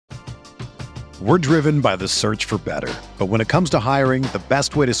We're driven by the search for better. But when it comes to hiring, the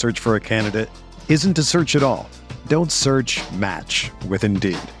best way to search for a candidate isn't to search at all. Don't search, match with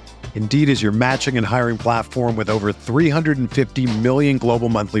Indeed. Indeed is your matching and hiring platform with over 350 million global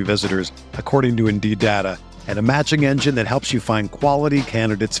monthly visitors, according to Indeed data, and a matching engine that helps you find quality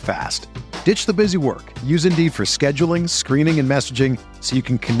candidates fast. Ditch the busy work. Use Indeed for scheduling, screening, and messaging so you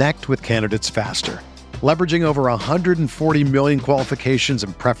can connect with candidates faster. Leveraging over 140 million qualifications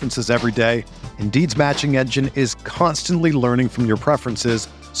and preferences every day, Indeed's matching engine is constantly learning from your preferences,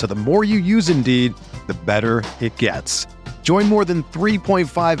 so the more you use Indeed, the better it gets. Join more than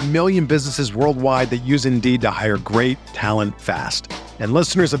 3.5 million businesses worldwide that use Indeed to hire great talent fast. And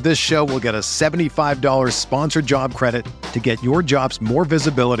listeners of this show will get a $75 sponsored job credit to get your jobs more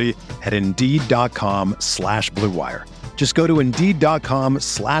visibility at Indeed.com/Blue Wire. Just go to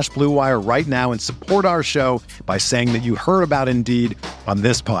Indeed.com/Blue Wire right now and support our show by saying that you heard about Indeed on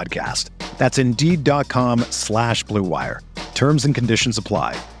this podcast. That's Indeed.com/Blue Wire. Terms and conditions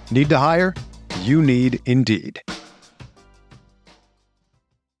apply. Need to hire? You need Indeed.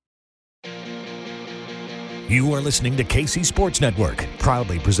 You are listening to KC Sports Network,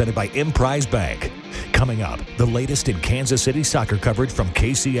 proudly presented by Emprise Bank. Coming up, the latest in Kansas City soccer coverage from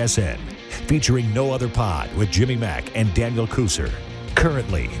KCSN, featuring No Other Pod with Jimmy Mack and Daniel Kuser.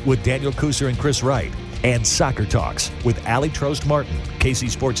 Currently, with Daniel Kuser and Chris Wright, and Soccer Talks with Ali Trost Martin. KC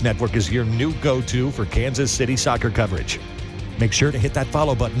Sports Network is your new go-to for Kansas City soccer coverage. Make sure to hit that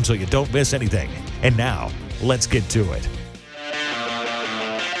follow button so you don't miss anything. And now, let's get to it.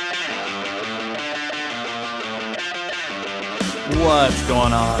 What's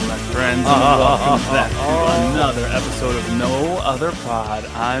going on, my friends? And welcome back to another episode of No Other Pod.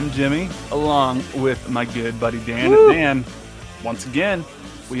 I'm Jimmy, along with my good buddy Dan. Woo! Dan, once again,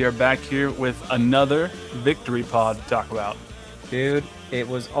 we are back here with another victory pod to talk about. Dude, it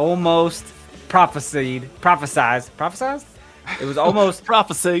was almost prophesied? It was almost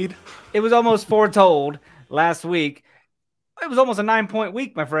prophesied. It was almost foretold last week. It was almost a 9-point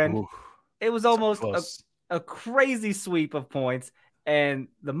week, my friend. Ooh, it was almost close. a crazy sweep of points, and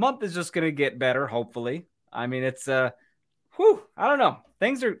the month is just going to get better, hopefully. I mean, it's I don't know.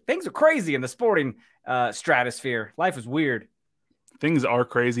 Things are crazy in the sporting stratosphere. Life is weird. Things are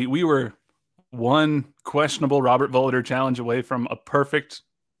crazy. We were one questionable Robert Volader challenge away from a perfect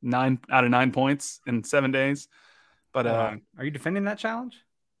 9 out of 9 points in 7 days. But are you defending that challenge?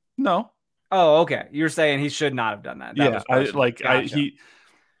 No. Oh, okay. You're saying he should not have done that.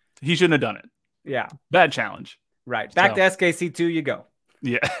 He shouldn't have done it. Yeah. Bad challenge. Right. Back to SKC2 you go.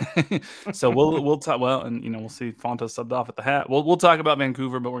 Yeah. So we'll talk, well, and we'll see Fonta subbed off at the hat. We'll talk about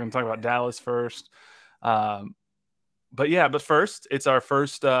Vancouver, but we're going to talk about Dallas first. But first, it's our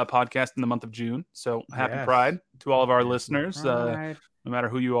first podcast in the month of June. So happy Pride to all of our listeners. No matter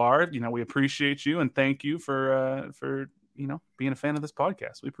who you are, we appreciate you and thank you for being a fan of this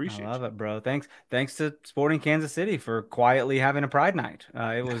podcast. We appreciate it. I love it, bro. Thanks to Sporting Kansas City for quietly having a Pride night.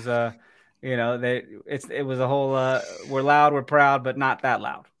 It was it was a whole we're loud, we're proud, but not that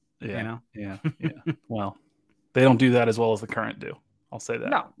loud. Yeah. Well, they don't do that as well as the Current do. I'll say that.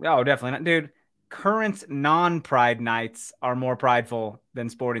 No, definitely not, dude. Current's non-Pride nights are more prideful than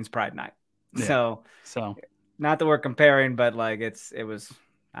Sporting's Pride night. Yeah. So not that we're comparing, but like it was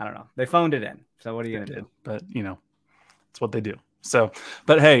I don't know. They phoned it in. So what are you gonna do? But it's what they do. So,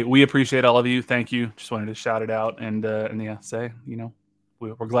 but hey, we appreciate all of you. Thank you. Just wanted to shout it out and say,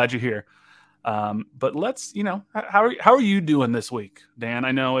 we're glad you're here. But let's, how are you doing this week, Dan?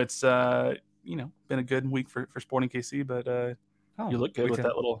 I know it's been a good week for Sporting KC, but you look good with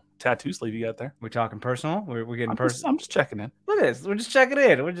that little tattoo sleeve you got there. We're talking personal. We're getting personal. I'm just checking in. Look at this. We're just checking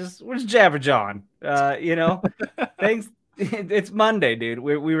in. We're just Jabberjawing. Thanks. It's Monday, dude.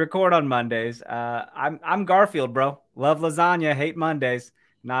 We record on Mondays. I'm Garfield, bro. Love lasagna, hate Mondays.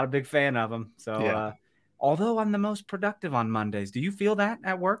 Not a big fan of them. So, although I'm the most productive on Mondays, do you feel that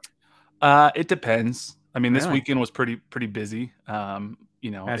at work? It depends. I mean, this weekend was pretty busy.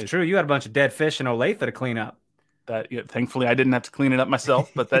 That's true. You had a bunch of dead fish in Olathe to clean up. Thankfully, I didn't have to clean it up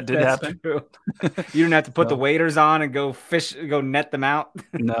myself, but that did happen. True. You didn't have to put the waders on and go net them out.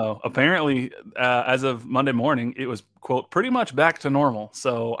 No, apparently, as of Monday morning, it was, quote, pretty much back to normal.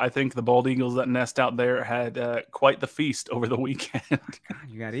 So I think the bald eagles that nest out there had quite the feast over the weekend. God,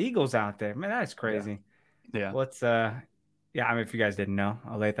 you got eagles out there, man. That's crazy. Yeah. What's I mean, if you guys didn't know,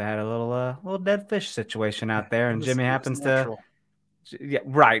 Olathe had a little dead fish situation out there, and Jimmy happens to. Yeah,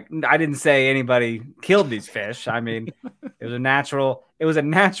 right. I didn't say anybody killed these fish. I mean, it was a natural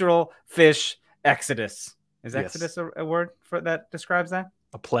fish exodus. Is exodus a word for that describes that?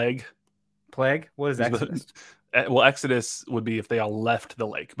 A plague. Plague? What is exodus? Well, Exodus would be if they all left the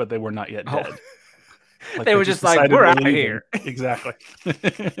lake, but they were not yet dead. Like they were just like, we're out of here. Exactly.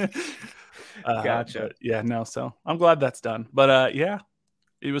 Gotcha. Yeah, no. So I'm glad that's done. But yeah,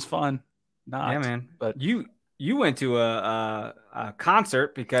 it was fun. Yeah, man. But you went to a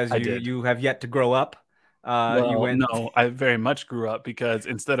concert because you have yet to grow up. No, I very much grew up because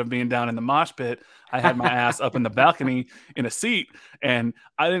instead of being down in the mosh pit, I had my ass up in the balcony in a seat, and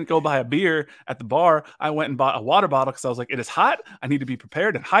I didn't go buy a beer at the bar. I went and bought a water bottle because I was like, it is hot. I need to be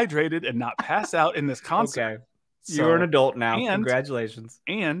prepared and hydrated and not pass out in this concert. Okay. You're an adult now. Congratulations.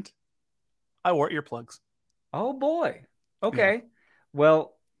 And I wore earplugs. Oh boy. Okay. Yeah.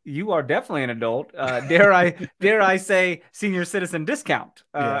 Well, you are definitely an adult. Dare I say senior citizen discount.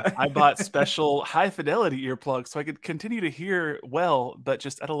 I bought special high fidelity earplugs so I could continue to hear well, but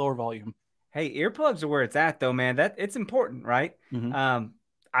just at a lower volume. Hey, earplugs are where it's at though, man. That it's important, right? Mm-hmm.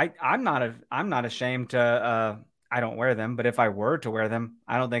 I'm not ashamed to I don't wear them, but if I were to wear them,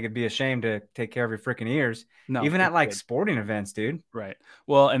 I don't think it'd be a shame to take care of your freaking ears. No, even at like sporting events, dude. Right.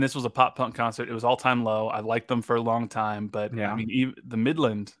 Well, and this was a pop punk concert. It was all time low. I liked them for a long time, but I mean, even the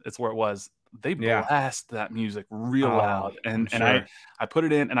Midland, it's where it was. They blast that music real loud, and I put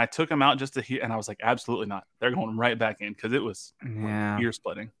it in, and I took them out just to hear, and I was like, absolutely not. They're going right back in because it was ear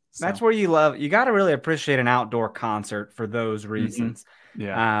splitting. So. That's where you got to really appreciate an outdoor concert for those reasons. Mm-hmm.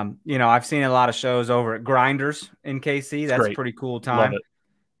 Yeah. You know, I've seen a lot of shows over at Grinders in KC. That's a pretty cool time.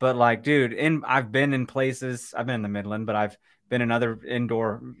 But like, dude, I've been in places, I've been in the Midland, but I've been in other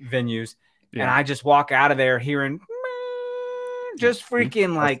indoor venues, and I just walk out of there hearing just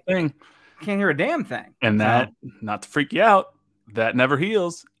freaking like can't hear a damn thing. And that, not to freak you out, that never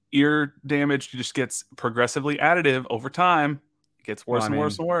heals. Ear damage just gets progressively additive over time. It gets worse and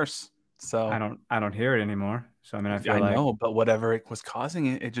worse and worse. So I don't hear it anymore. So I mean, I know, but whatever it was causing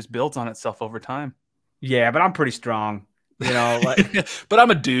it, it just builds on itself over time. Yeah, but I'm pretty strong, you know. Like, but I'm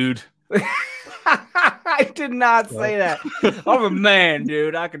a dude. I did not say that. I'm a man,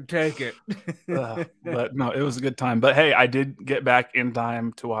 dude. I can take it. But no, it was a good time. But hey, I did get back in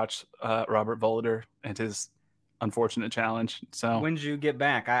time to watch Robert Voloder and his unfortunate challenge. So when did you get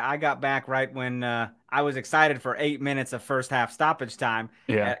back? I got back right when I was excited for 8 minutes of first half stoppage time.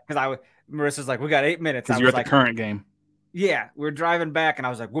 Yeah, because Marissa's like, we got 8 minutes. Because you're at the current game. Yeah, we're driving back, and I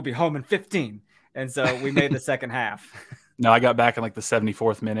was like, we'll be home in 15. And so we made the second half. No, I got back in like the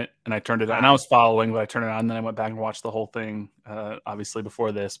 74th minute, and I turned it on. And I was following, but I turned it on, and then I went back and watched the whole thing, obviously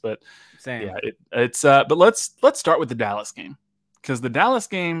before this. But same. Yeah, it's. But let's start with the Dallas game, because the Dallas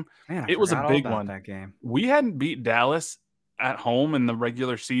game, it was a big one. That game. We hadn't beat Dallas at home in the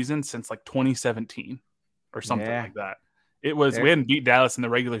regular season since like 2017 or something like that. It was we hadn't beat Dallas in the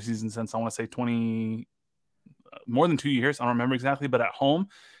regular season since I want to say more than 2 years. I don't remember exactly, but at home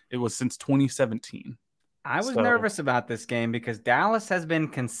it was since 2017. I was nervous about this game because Dallas has been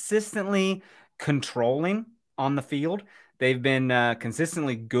consistently controlling on the field. They've been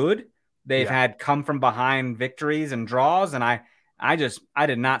consistently good. They've had come from behind victories and draws, and I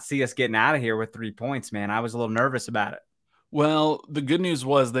did not see us getting out of here with 3 points, man. I was a little nervous about it. Well, the good news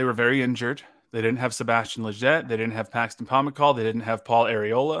was they were very injured. They didn't have Sebastian Lletget. They didn't have Paxton Pomykal. They didn't have Paul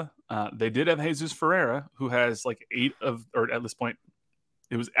Arriola. They did have Jesus Ferreira, who has like at this point,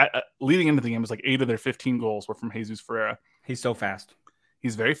 it was leading into the game, it was like 8 of their 15 goals were from Jesus Ferreira. He's so fast.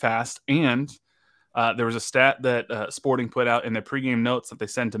 He's very fast. And there was a stat that Sporting put out in their pregame notes that they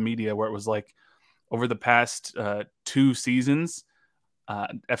sent to media where it was like over the past 2 seasons,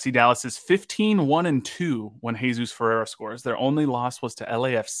 FC Dallas is 15-1-2 when Jesus Ferreira scores. Their only loss was to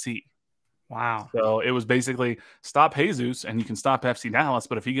LAFC. Wow. So it was basically stop Jesus and you can stop FC Dallas,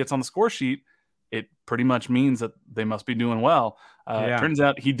 but if he gets on the score sheet, it pretty much means that they must be doing well. Turns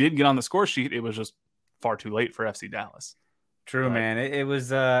out he did get on the score sheet. It was just far too late for FC Dallas. True, man. It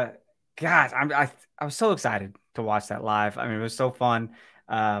was, God, I was so excited to watch that live. I mean, it was so fun.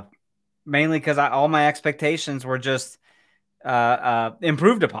 Mainly because all my expectations were just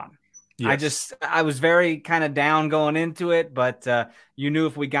improved upon. Yes. I was very kind of down going into it, but you knew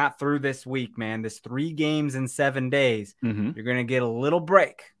if we got through this week, man, this 3 games in 7 days, you're going to get a little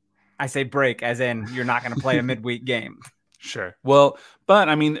break. I say break as in you're not going to play a midweek game. Sure. Well, but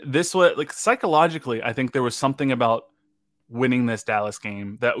I mean, this was like psychologically, I think there was something about winning this Dallas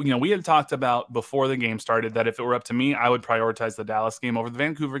game that, we had talked about before the game started that if it were up to me, I would prioritize the Dallas game over the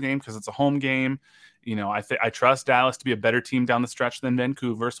Vancouver game because it's a home game. I trust Dallas to be a better team down the stretch than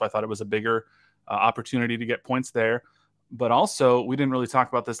Vancouver. So I thought it was a bigger opportunity to get points there. But also, we didn't really talk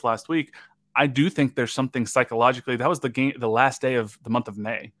about this last week. I do think there's something psychologically. That was the last day of the month of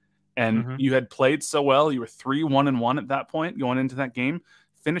May. And you had played so well. You were 3-1-1 at that point going into that game.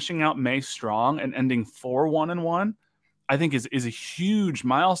 finishing out May strong and ending 4-1-1, I think is a huge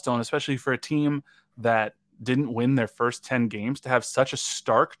milestone, especially for a team that didn't win their first 10 games, to have such a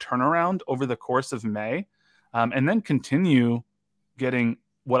stark turnaround over the course of May, and then continue getting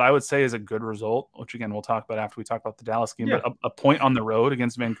what I would say is a good result, which again, we'll talk about after we talk about the Dallas game, but a point on the road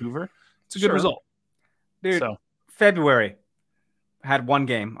against Vancouver. It's a good result. Dude, so February had one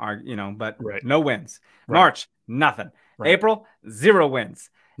game, but right. no wins. Right. March, nothing. Right. April, 0 wins.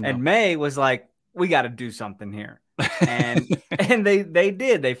 No. And May was like, we got to do something here. And they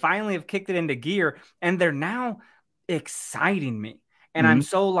did. They finally have kicked it into gear, and they're now exciting me. And I'm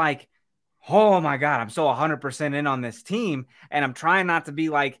so like, oh my God, I'm so 100% in on this team. And I'm trying not to be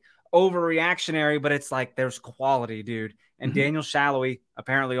like overreactionary, but it's like there's quality, dude. And Daniel Salloi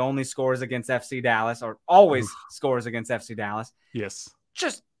apparently only scores against FC Dallas, or always scores against FC Dallas. Yes.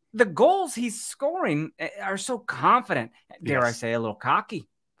 Just the goals he's scoring are so confident. Dare I say a little cocky.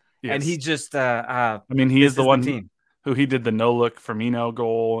 Yes. And he just, I mean, he is the one who he did the no-look Firmino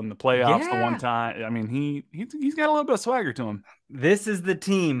goal in the playoffs the one time. I mean, he's got a little bit of swagger to him. This is the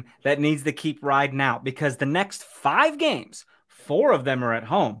team that needs to keep riding out, because the next 5 games, 4 of them are at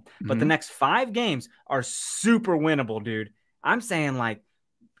home, but the next 5 games are super winnable, dude. I'm saying like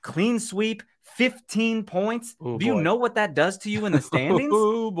clean sweep, 15 points. Do you know what that does to you in the standings?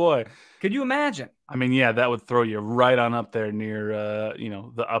 Oh boy. Could you imagine? I mean, yeah, that would throw you right on up there near,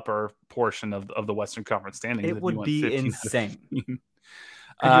 the upper portion of the Western Conference standings. It would be insane. Could you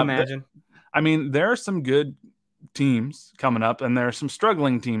imagine? I mean, there are some good teams coming up, and there are some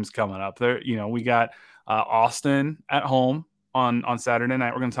struggling teams coming up. There, we got Austin at home on Saturday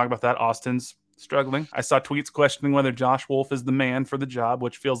night. We're going to talk about that. Austin's struggling. I saw tweets questioning whether Josh Wolf is the man for the job,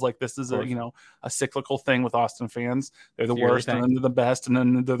 which feels like this is a cyclical thing with Austin fans. They're the worst, and then they're the best, and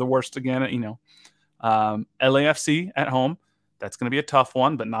then they're the worst again. LAFC at home. That's going to be a tough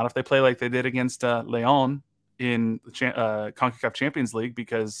one, but not if they play like they did against Leon in the CONCACAF Champions League,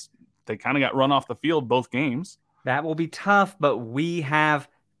 because they kind of got run off the field both games. That will be tough, but we have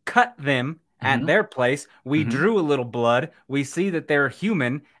cut them at their place. We drew a little blood. We see that they're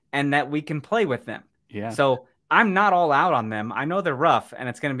human and that we can play with them. Yeah. So I'm not all out on them. I know they're rough, and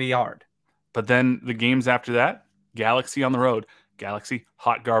it's going to be hard. But then the games after that, Galaxy on the road. Galaxy,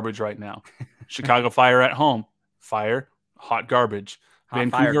 hot garbage right now. Chicago Fire at home. Fire, hot garbage.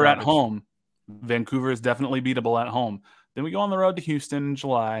 Vancouver at home. Vancouver is definitely beatable at home. Then we go on the road to Houston in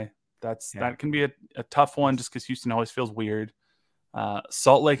July. That can be a tough one, just because Houston always feels weird.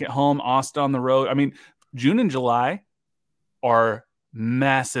 Salt Lake at home, Austin on the road. I mean, June and July are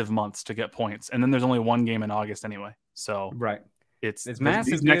massive months to get points, and then there's only one game in August anyway. So it's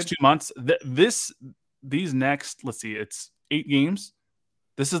massive. These next 2 months, these next, let's see, it's 8 games.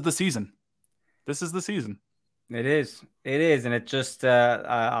 This is the season. It is, and it just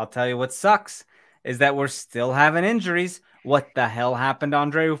I'll tell you what sucks is that we're still having injuries. What the hell happened to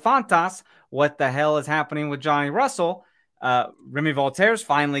Andreu Fontas? What the hell is happening with Johnny Russell? Remy Voltaire's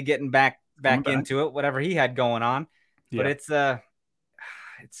finally getting back into it, whatever he had going on. But it's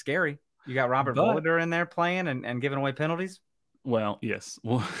scary. You got Robert Voloder in there playing and giving away penalties. Well, yes.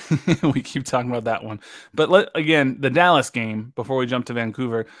 Well, we keep talking about that one. But again, the Dallas game, before we jump to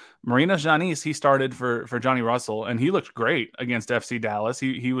Vancouver, Marino Janis, he started for Johnny Russell, and he looked great against FC Dallas.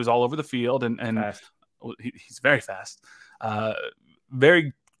 He was all over the field, and he's very fast.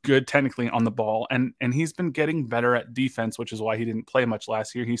 Very good technically on the ball, and he's been getting better at defense, which is why he didn't play much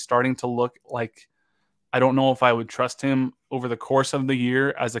last year. He's starting to look like, I don't know if I would trust him over the course of the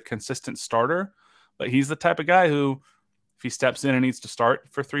year as a consistent starter, but he's the type of guy who, if he steps in and needs to start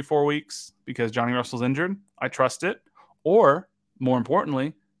for 3-4 weeks because Johnny Russell's injured, I trust it. Or more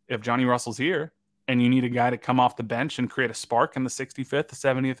importantly, if Johnny Russell's here and you need a guy to come off the bench and create a spark in the 65th, the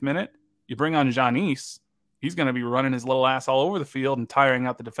 70th minute, you bring on Janis. He's going to be running his little ass all over the field and tiring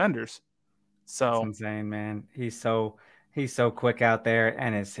out the defenders. So that's insane, man. He's so quick out there,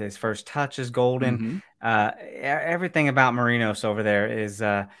 and his first touch is golden. Everything about Marinos over there is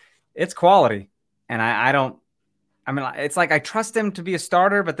it's quality, and it's like I trust him to be a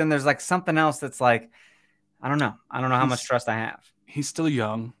starter, but then there's like something else that's like, I don't know how much trust I have. He's still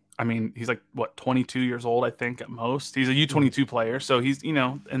young. I mean, he's like 22 years old, I think, at most. He's a U22 player, so he's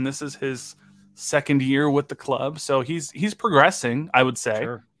and this is his second year with the club, so he's progressing, I would say.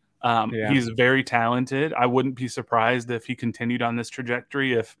 Sure. He's very talented. I wouldn't be surprised if he continued on this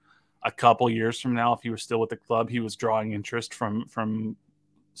trajectory. If a couple years from now, if he was still with the club, he was drawing interest from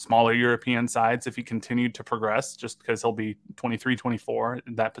smaller European sides, if he continued to progress, just because he'll be 23, 24,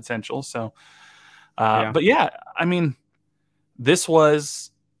 that potential. So, but yeah, I mean, this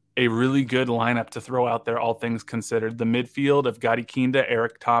was a really good lineup to throw out there, all things considered. The midfield of Gadi Kinda,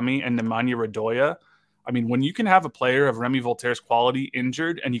 Eric Tommy, and Nemanja Radoja. I mean, when you can have a player of Remy Voltaire's quality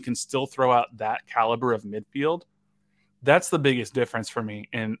injured and you can still throw out that caliber of midfield, that's the biggest difference for me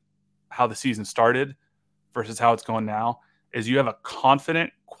in how the season started versus how it's going now, is you have a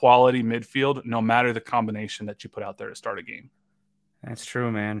confident, quality midfield no matter the combination that you put out there to start a game. That's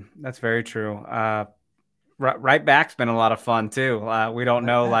true, man. That's very true. Right back's been a lot of fun too. We don't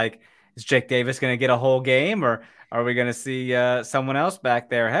know, like, is Jake Davis going to get a whole game, or are we going to see someone else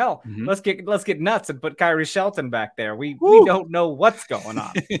back there? Hell, let's get nuts and put Kyrie Shelton back there. We don't know what's going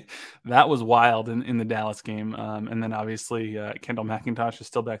on. That was wild in the Dallas game. And then obviously Kendall McIntosh is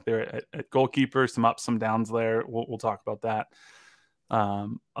still back there at goalkeeper. Some ups, some downs there. We'll talk about that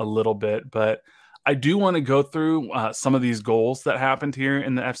a little bit, but I do want to go through some of these goals that happened here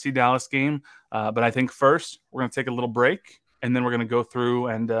in the FC Dallas game. But I think first we're going to take a little break, and then we're going to go through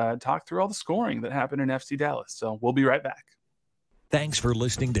and talk through all the scoring that happened in FC Dallas. So we'll be right back. Thanks for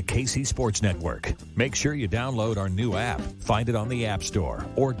listening to KC Sports Network. Make sure you download our new app. Find it on the App Store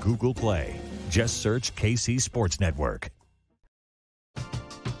or Google Play. Just search KC Sports Network.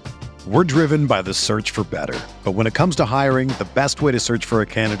 We're driven by the search for better. But when it comes to hiring, the best way to search for a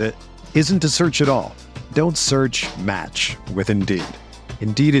candidate isn't to search at all. Don't search, match with Indeed.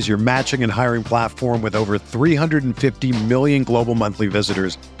 Indeed is your matching and hiring platform with over 350 million global monthly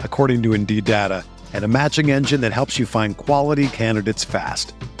visitors, according to Indeed data, and a matching engine that helps you find quality candidates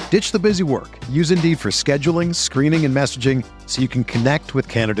fast. Ditch the busy work. Use Indeed for scheduling, screening, and messaging so you can connect with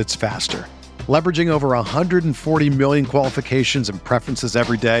candidates faster. Leveraging over 140 million qualifications and preferences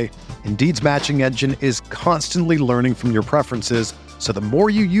every day, Indeed's matching engine is constantly learning from your preferences, so the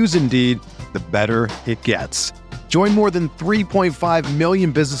more you use Indeed, the better it gets. Join more than 3.5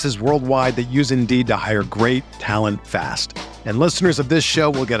 million businesses worldwide that use Indeed to hire great talent fast. And listeners of this show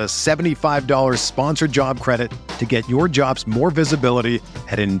will get a $75 sponsored job credit to get your jobs more visibility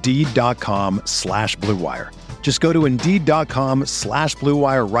at Indeed.com/Blue Wire. Just go to Indeed.com/Blue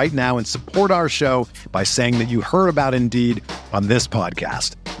Wire right now and support our show by saying that you heard about Indeed on this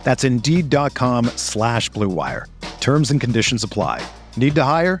podcast. That's Indeed.com/Blue Wire. Terms and conditions apply. Need to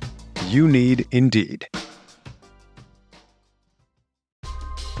hire? You need Indeed.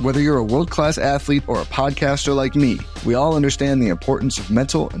 Whether you're a world-class athlete or a podcaster like me, we all understand the importance of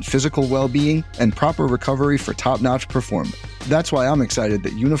mental and physical well-being and proper recovery for top-notch performance. That's why I'm excited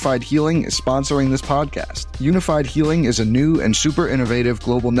that Unified Healing is sponsoring this podcast. Unified Healing is a new and super innovative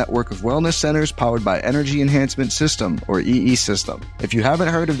global network of wellness centers powered by Energy Enhancement System, or EE System. If you haven't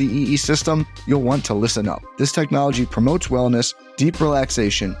heard of the EE System, you'll want to listen up. This technology promotes wellness, deep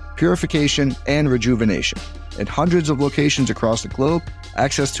relaxation, purification, and rejuvenation. In hundreds of locations across the globe,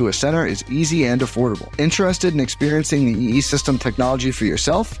 access to a center is easy and affordable. Interested in experiencing the EE System technology for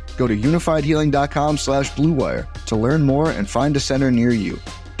yourself? Go to unifydhealing.com/Blue Wire to learn more and find a center near you.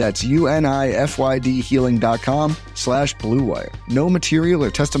 That's unifydhealing.com/Blue Wire. No material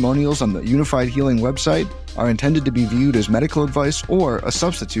or testimonials on the Unified Healing website are intended to be viewed as medical advice or a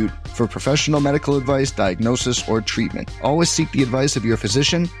substitute for professional medical advice, diagnosis, or treatment. Always seek the advice of your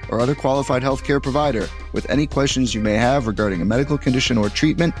physician or other qualified healthcare provider with any questions you may have regarding a medical condition or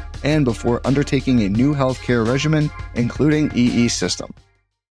treatment and before undertaking a new healthcare regimen, including EE System.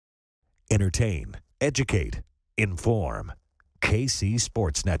 Entertain, educate, inform. KC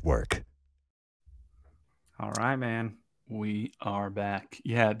Sports Network. All right, man. We are back.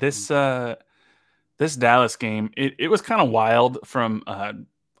 Yeah, this Dallas game, it was kind of wild from a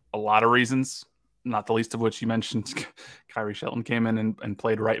lot of reasons, not the least of which you mentioned. Kyrie Shelton came in and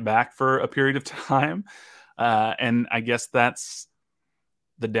played right back for a period of time. And I guess that's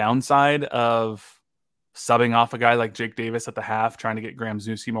the downside of subbing off a guy like Jake Davis at the half, trying to get Graham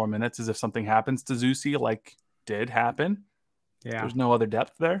Zusi more minutes, is if something happens to Zusi, like did happen. Yeah. There's no other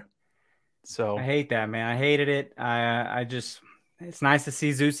depth there. So I hate that, man. I hated it. I just, it's nice to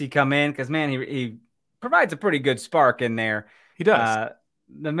see Zusi come in because, man, he provides a pretty good spark in there. He does.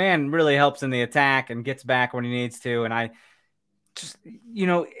 The man really helps in the attack and gets back when he needs to. And I just, I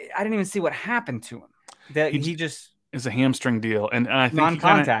didn't even see what happened to him. That he just is a hamstring deal. And I think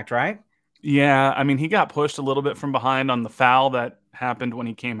non-contact, right? Yeah. I mean, he got pushed a little bit from behind on the foul that happened when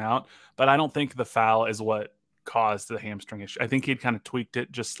he came out, but I don't think the foul is what caused the hamstring issue. I think he'd kind of tweaked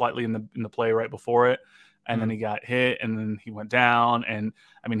it just slightly in the play right before it. And then he got hit and then he went down. And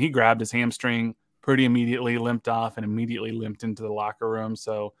I mean, he grabbed his hamstring pretty immediately, limped off, and immediately limped into the locker room.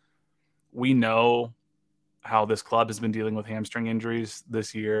 So we know how this club has been dealing with hamstring injuries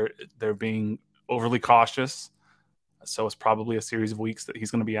this year. They're being overly cautious. So it's probably a series of weeks that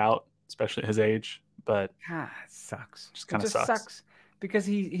he's going to be out, especially at his age. But it sucks. Just kind of sucks. because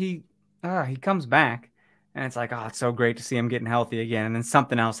he comes back and it's like, oh, it's so great to see him getting healthy again, and then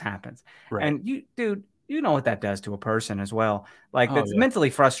something else happens. Right. And dude, you know what that does to a person as well. Like, Oh, that's yeah. mentally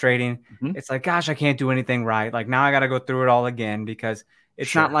frustrating. Mhm. It's like, gosh, I can't do anything right. Like, now I got to go through it all again, because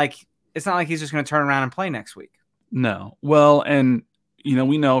it's not Sure. like he's just going to turn around and play next week. No. Well, and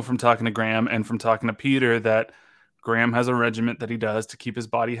we know from talking to Graham and from talking to Peter that Graham has a regiment that he does to keep his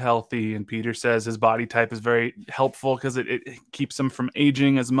body healthy, and Peter says his body type is very helpful because it keeps him from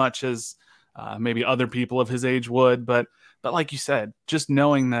aging as much as maybe other people of his age would. But like you said, just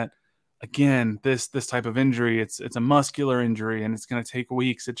knowing that, again, this type of injury, it's a muscular injury and it's going to take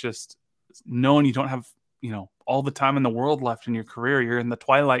weeks. It just, knowing you don't have all the time in the world left in your career, you're in the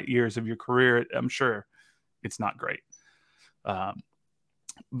twilight years of your career. I'm sure it's not great.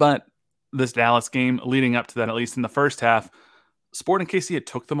 But this Dallas game leading up to that, at least in the first half, Sporting KC, it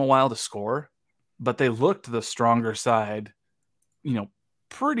took them a while to score, but they looked the stronger side,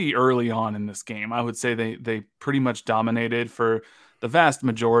 pretty early on in this game. I would say they pretty much dominated for the vast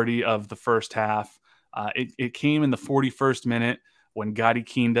majority of the first half. It came in the 41st minute when Gadi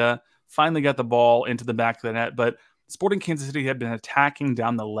Kinda finally got the ball into the back of the net, but Sporting Kansas City had been attacking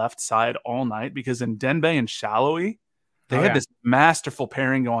down the left side all night because Ndembe and Shallowy, they had this masterful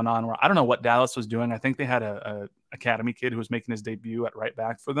pairing going on where I don't know what Dallas was doing. I think they had a academy kid who was making his debut at right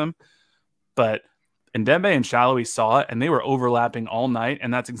back for them. But Ndembe and Shallowy saw it, and they were overlapping all night,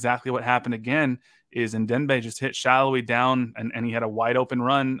 and that's exactly what happened again, is Ndembe just hit Shallowy down, and he had a wide open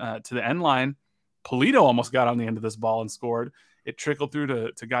run to the end line. Polito almost got on the end of this ball and scored. It trickled through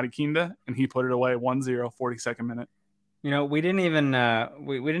to Gadi Kinda, and he put it away 1-0, 42nd minute. We didn't even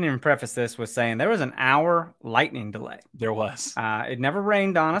we didn't even preface this with saying there was an hour lightning delay. There was. It never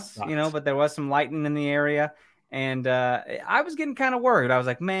rained on us, but there was some lightning in the area, and I was getting kind of worried. I was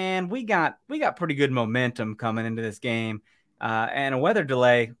like, man, we got pretty good momentum coming into this game, and a weather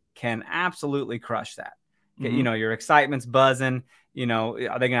delay can absolutely crush that. Mm-hmm. Your excitement's buzzing.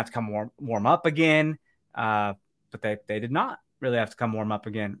 Are they gonna have to come warm up again? But they did not really have to come warm up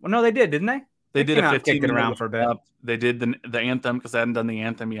again. Well, no, they did, didn't they? They did a 15-minute around for a bit. They did the anthem because they hadn't done the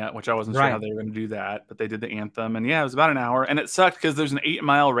anthem yet, which I wasn't sure how they were going to do that. But they did the anthem, and it was about an hour. And it sucked because there's an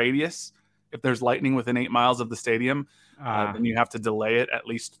 8-mile radius. If there's lightning within 8 miles of the stadium, then you have to delay it at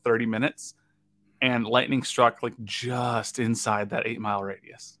least 30 minutes. And lightning struck like just inside that 8-mile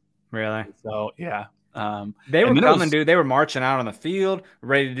radius. Really? So yeah, they were coming, dude. They were marching out on the field,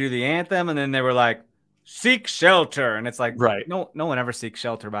 ready to do the anthem, and then they were like, "Seek shelter," and it's like, right? No one ever seeks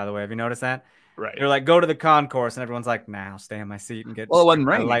shelter. By the way, have you noticed that? Right. They're like, go to the concourse, and everyone's like, nah, I'll stay in my seat and get it wasn't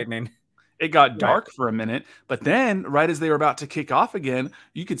raining. Lightning. It got dark for a minute, but then right as they were about to kick off again,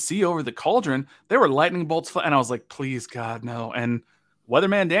 you could see over the cauldron, there were lightning bolts. And I was like, please, God, no. And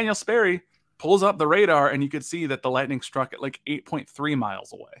weatherman Daniel Sperry pulls up the radar, and you could see that the lightning struck at like 8.3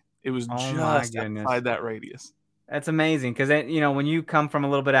 miles away. It was just outside that radius. That's amazing because, when you come from a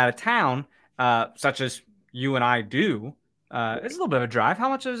little bit out of town, such as you and I do, it's a little bit of a drive. How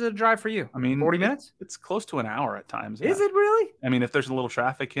much is it a drive for you? I mean, 40 minutes? It's close to an hour at times. Yeah. Is it really? I mean, if there's a little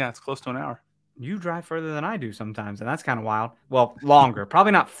traffic, it's close to an hour. You drive further than I do sometimes, and that's kind of wild. Well, longer.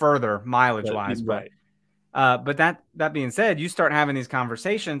 Probably not further mileage-wise. Right. But that being said, you start having these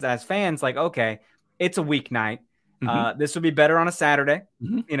conversations as fans like, okay, it's a weeknight. Mm-hmm. This would be better on a Saturday,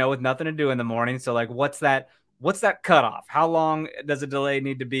 with nothing to do in the morning. So, like, what's that cutoff? How long does a delay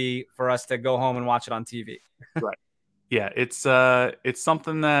need to be for us to go home and watch it on TV? Right. Yeah, it's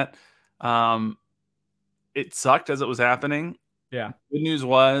something that it sucked as it was happening. Yeah. Good news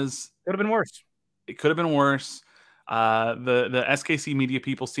was could have been worse. It could have been worse. The SKC media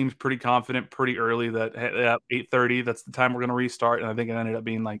people seemed pretty confident pretty early that at 8:30 that's the time we're going to restart, and I think it ended up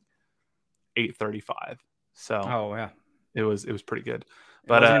being like 8:35. So it was pretty good.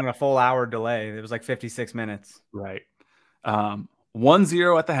 But it wasn't even a full hour delay. It was like 56 minutes. Right.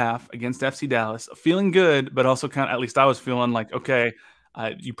 1-0 at the half against FC Dallas. Feeling good, but also kind of, at least I was feeling like, okay,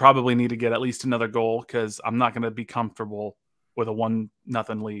 you probably need to get at least another goal because I'm not going to be comfortable with a 1-0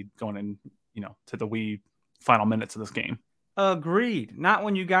 lead going in, to the wee final minutes of this game. Agreed. Not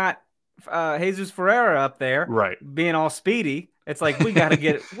when you got Jesus Ferreira up there, right, being all speedy. It's like we gotta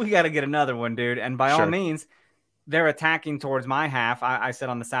get another one, dude. And by all means, they're attacking towards my half. I sit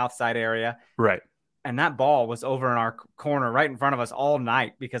on the south side area, right. And that ball was over in our corner right in front of us all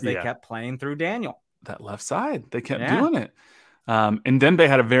night because they kept playing through Daniel. That left side. They kept doing it. And Ndembe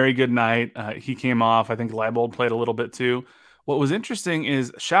had a very good night. He came off. I think Leibold played a little bit too. What was interesting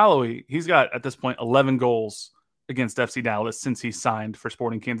is Shallowy, he's got at this point 11 goals against FC Dallas since he signed for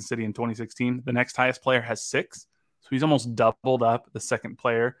Sporting Kansas City in 2016. The next highest player has 6. So he's almost doubled up the second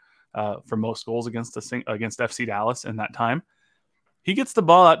player for most goals against FC Dallas in that time. He gets the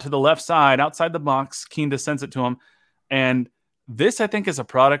ball out to the left side, outside the box. Kinda sends it to him. And this, I think, is a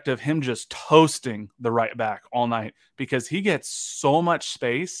product of him just toasting the right back all night because he gets so much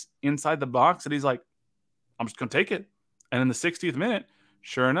space inside the box that he's like, I'm just going to take it. And in the 60th minute,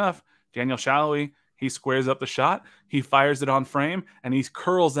 sure enough, Daniel Shalhoub, he squares up the shot. He fires it on frame, and he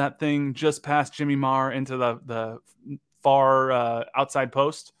curls that thing just past Jimmy Marr into the far outside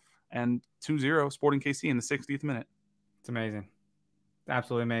post. And 2-0 Sporting KC in the 60th minute. It's amazing.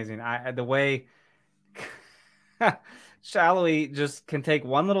 Absolutely amazing. The way Shalhoub just can take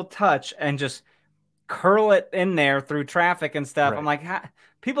one little touch and just curl it in there through traffic and stuff. Right. I'm like,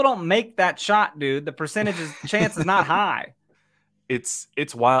 people don't make that shot, dude. The chance is not high.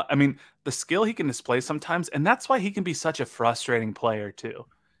 It's wild. I mean, the skill he can display sometimes, and that's why he can be such a frustrating player too.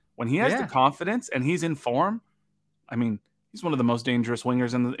 When he has the confidence and he's in form, I mean, he's one of the most dangerous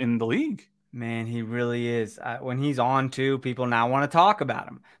wingers in the league. Man, he really is. When he's on too, people now want to talk about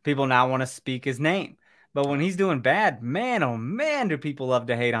him. People now want to speak his name. But when he's doing bad, man, oh man, do people love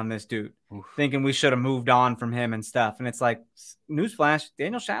to hate on this dude, thinking we should have moved on from him and stuff. And it's like, newsflash,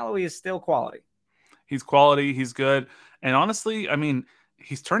 Daniel Shalhoub is still quality. He's quality. He's good. And honestly, I mean,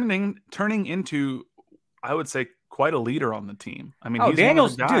 he's turning into, I would say, quite a leader on the team. I mean, he's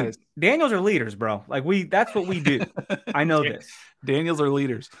Daniels, one of the guys. Dude, Daniels are leaders, bro. Like that's what we do. I know this. Daniels are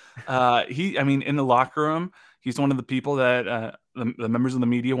leaders. In the locker room, he's one of the people that the members of the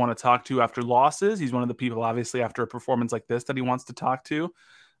media want to talk to after losses. He's one of the people, obviously, after a performance like this that he wants to talk to.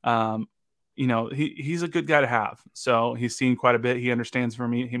 He's a good guy to have. So he's seen quite a bit. He understands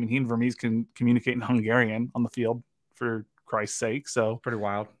Vermes. He and Vermes can communicate in Hungarian on the field, for Christ's sake. So pretty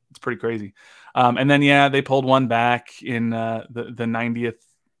wild. It's pretty crazy. And then, they pulled one back in the 90th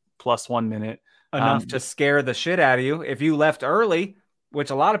plus 1 minute. Enough to scare the shit out of you if you left early, which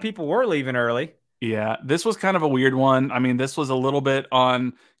a lot of people were leaving early. Yeah, this was kind of a weird one. I mean, this was a little bit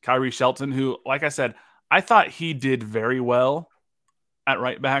on Kyrie Shelton, who, like I said, I thought he did very well at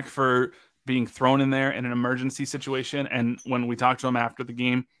right back for being thrown in there in an emergency situation. And when we talked to him after the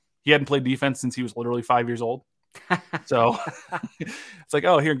game, he hadn't played defense since he was literally 5 years old. So it's like,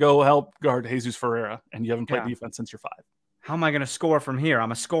 oh, here, go help guard Jesus Ferreira. And you haven't played defense since you're 5. How am I going to score from here?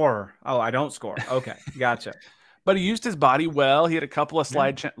 I'm a scorer. Oh, I don't score. Okay, gotcha. But he used his body well. He had a couple of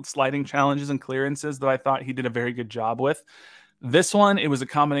sliding challenges and clearances that I thought he did a very good job with. This one, it was a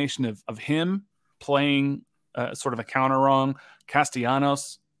combination of him playing sort of a counter wrong,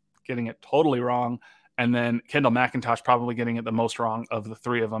 Castellanos getting it totally wrong, and then Kendall McIntosh probably getting it the most wrong of the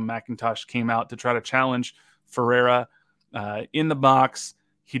three of them. McIntosh came out to try to challenge Ferreira in the box.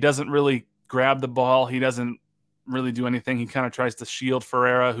 He doesn't really grab the ball. He doesn't really do anything. He kind of tries to shield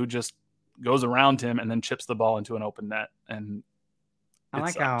Ferreira, who just goes around him and then chips the ball into an open net. And I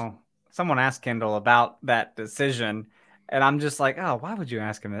like how someone asked Kendall about that decision, and I'm just like, oh, why would you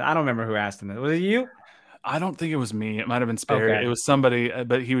ask him that? I don't remember who asked him that. Was it you? I don't think it was me. It might have been Sperry. Okay. It was somebody,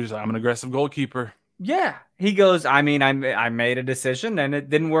 but he was just like, I'm an aggressive goalkeeper. Yeah. He goes, I mean, I made a decision and it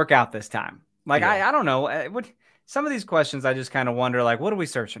didn't work out this time. Like, yeah. I don't know. Some of these questions, I just kind of wonder, like, what are we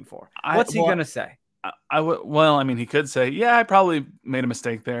searching for? What's he going to say? He could say, yeah, I probably made a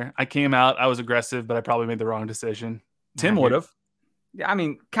mistake there. I came out, I was aggressive, but I probably made the wrong decision. Tim would have. I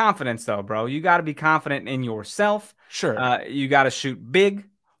mean, confidence though, bro. You got to be confident in yourself. Sure. You got to shoot big.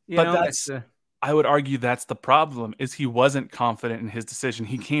 I would argue that's the problem, is he wasn't confident in his decision.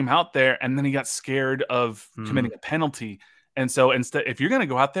 He came out there and then he got scared of committing a penalty. And so instead, if you're going to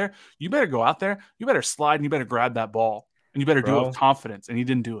go out there, you better go out there, you better slide and you better grab that ball and you better do it with confidence. And he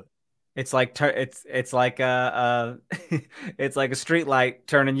didn't do it. It's like it's like a it's like a street light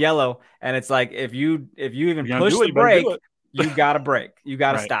turning yellow, and it's like if you even push the brake, you gotta brake. You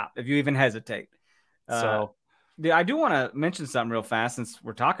gotta stop if you even hesitate. I do want to mention something real fast since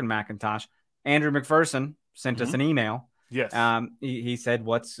we're talking McIntosh. Andrew McPherson sent us an email. Yes. He said,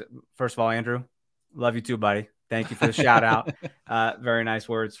 first of all, Andrew, love you too, buddy. Thank you for the shout out. Very nice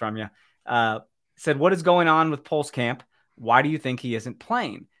words from you. Said, what is going on with Pulse Camp? Why do you think he isn't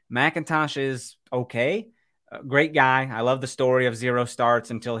playing? McIntosh is okay. Great guy. I love the story of 0 starts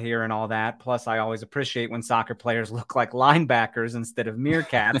until here and all that. Plus, I always appreciate when soccer players look like linebackers instead of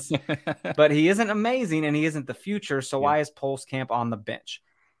meerkats. But he isn't amazing and he isn't the future. So why is Pulse Camp on the bench?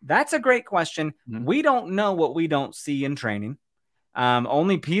 That's a great question. Mm-hmm. We don't know what we don't see in training.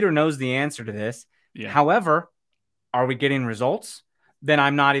 Only Peter knows the answer to this. Yeah. However, are we getting results? Then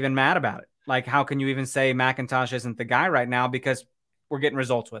I'm not even mad about it. Like, how can you even say McIntosh isn't the guy right now? Because we're getting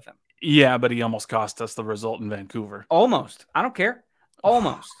results with him. Yeah, but he almost cost us the result in Vancouver. Almost. I don't care.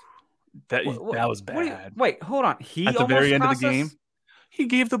 Almost. That was bad. Wait, hold on. He at the very end of the game, he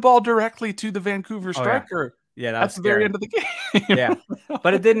gave the ball directly to the Vancouver striker. Yeah, that at was the very scary. end of the game. Yeah,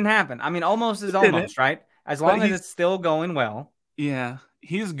 but it didn't happen. I mean, almost is almost, right? As long as he's it's still going well. Yeah,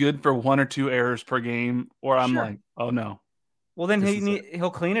 he's good for 1 or 2 errors per game, or I'm Sure. like, oh no. Well, then This is it. he'll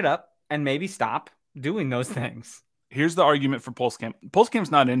clean it up and maybe stop doing those things. Here's the argument for Pulskamp.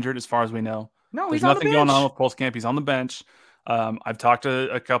 Pulskamp's not injured as far as we know. No, There's he's on the nothing going on bench. with Pulskamp. He's on the bench. I've talked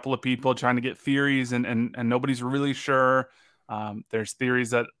to a couple of people trying to get theories, and nobody's really sure. There's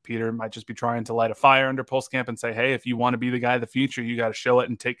theories that Peter might just be trying to light a fire under Pulskamp and say, hey, if you want to be the guy of the future, you got to show it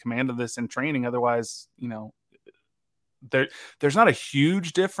and take command of this in training. Otherwise, there's not a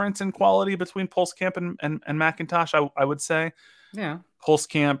huge difference in quality between Pulskamp and McIntosh, I would say. Yeah.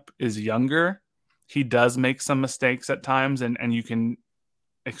 Pulskamp is younger. He does make some mistakes at times, and you can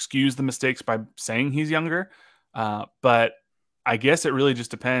excuse the mistakes by saying he's younger. But I guess it really just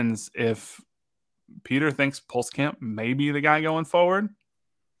depends if Peter thinks Pulskamp may be the guy going forward.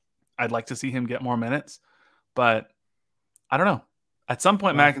 I'd like to see him get more minutes, but I don't know. At some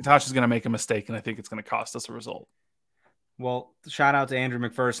point, McIntosh is going to make a mistake, and I think it's going to cost us a result. Well, shout out to Andrew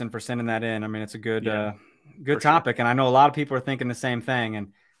McPherson for sending that in. I mean, it's a good topic, sure. and I know a lot of people are thinking the same thing.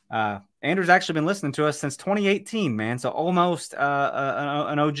 And Andrew's actually been listening to us since 2018, man. So almost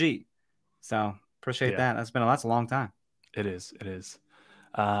an OG. So appreciate that. That's a long time. It is.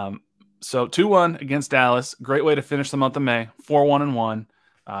 So 2-1 against Dallas. Great way to finish the month of May. 4-1-1.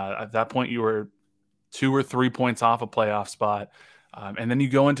 At that point, you were 2 or 3 points off a playoff spot. And then you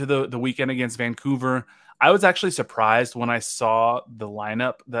go into the weekend against Vancouver. I was actually surprised when I saw the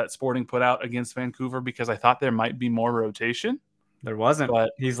lineup that Sporting put out against Vancouver because I thought there might be more rotation. There wasn't.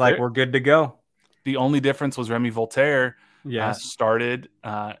 But he's like, we're good to go. The only difference was Remy Voltaire started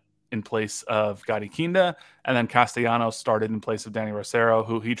in place of Gadi Kinda, and then Castellanos started in place of Danny Rosero,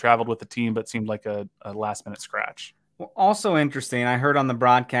 who he traveled with the team but seemed like a last-minute scratch. Well, also interesting, I heard on the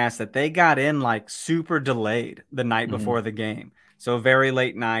broadcast that they got in like super delayed the night before the game. So very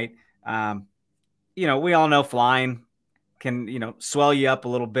late night. We all know flying can, swell you up a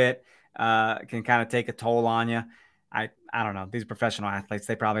little bit, can kind of take a toll on you. I don't know. These professional athletes,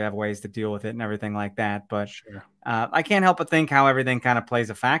 they probably have ways to deal with it and everything like that. But sure. I can't help but think how everything kind of plays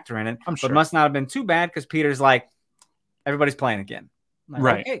a factor in it. I'm sure. But it must not have been too bad because Peter's like, everybody's playing again. Like,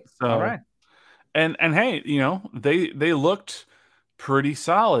 right. Okay, so, all right. And hey, they looked pretty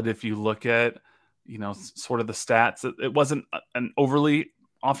solid if you look at, sort of the stats. It wasn't an overly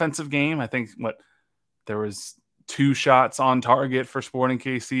offensive game. I think there was 2 shots on target for Sporting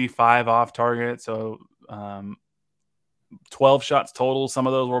KC, 5 off target. So 12 shots total. Some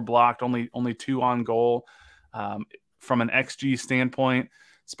of those were blocked, only 2 on goal. From an XG standpoint,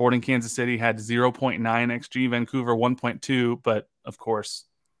 Sporting Kansas City had 0.9 XG, Vancouver 1.2, but of course,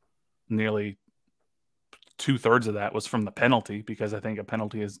 nearly 2/3 of that was from the penalty because I think a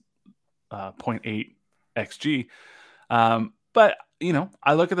penalty is 0.8 XG. But,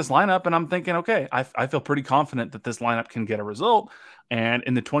 I look at this lineup and I'm thinking, okay, I feel pretty confident that this lineup can get a result. And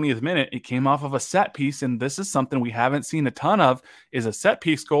in the 20th minute, it came off of a set piece. And this is something we haven't seen a ton of, is a set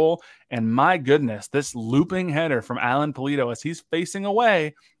piece goal. And my goodness, this looping header from Alan Pulido as he's facing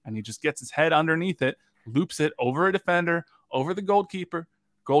away and he just gets his head underneath it, loops it over a defender, over the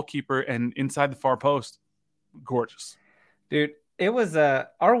goalkeeper, and inside the far post. Gorgeous. Dude, it was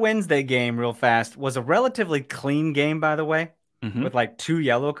our Wednesday game real fast was a relatively clean game, by the way, with like 2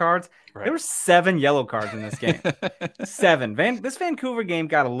 yellow cards. Right. There were 7 yellow cards in this game. 7. This Vancouver game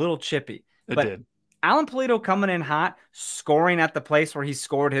got a little chippy. It did. Alan Pulido coming in hot, scoring at the place where he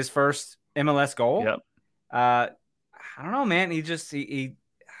scored his first MLS goal. Yep. I don't know, man.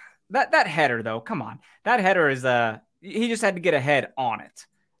 That header though, come on. That header is he just had to get a head on it.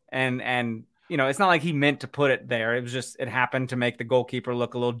 And it's not like he meant to put it there. It was just, it happened to make the goalkeeper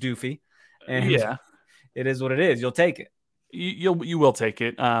look a little doofy. And it is what it is. You'll take it. You will take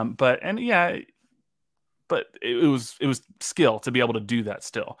it. But it was skill to be able to do that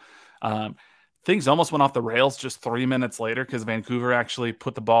still. Things almost went off the rails just 3 minutes later because Vancouver actually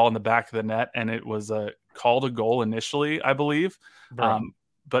put the ball in the back of the net and it was a called a goal initially, I believe.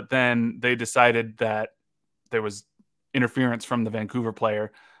 But then they decided that there was interference from the Vancouver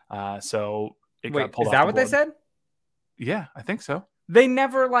player. So it got pulled off. Is that what they said? Yeah, I think so. They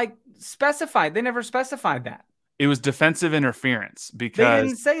never specified. They never specified that. It was defensive interference because they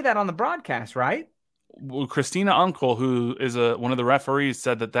didn't say that on the broadcast, right? Well, Christina Unkel, who is one of the referees,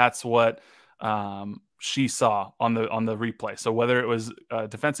 said that that's what she saw on the replay. So whether it was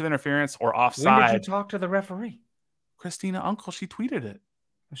defensive interference or offside. When did you talk to the referee? Christina Unkel, she tweeted it.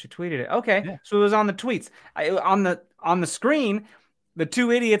 She tweeted it. Okay, yeah. So it was on the tweets. On the screen, the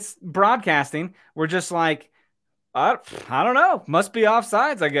 2 idiots broadcasting were just like, I don't know. Must be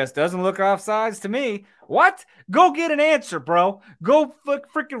offsides, I guess. Doesn't look offsides to me. What? Go get an answer, bro. Go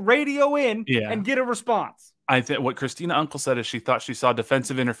freaking radio in and get a response. I think what Christina Uncle said is she thought she saw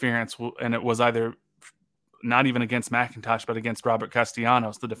defensive interference, and it was either not even against McIntosh, but against Robert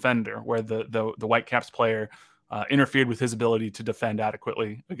Castellanos, the defender, where the Whitecaps player interfered with his ability to defend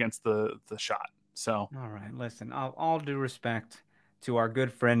adequately against the shot. So, all right, listen, all due respect to our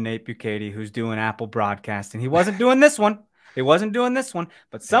good friend Nate Bukaty, who's doing Apple broadcasting. He wasn't doing this one.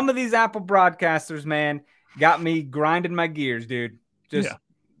 But some of these Apple broadcasters, man, got me grinding my gears, dude. Just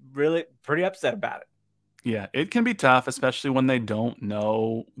really pretty upset about it. Yeah, it can be tough, especially when they don't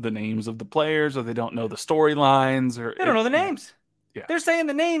know the names of the players or they don't know the storylines. Or they don't know the names. Yeah. They're saying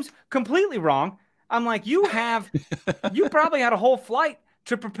the names completely wrong. I'm like, you probably had a whole flight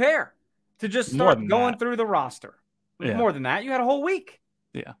to prepare to just start going through the roster. Yeah. More than that, you had a whole week.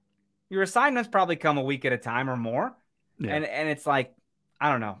 Yeah. Your assignments probably come a week at a time or more. Yeah. And it's like,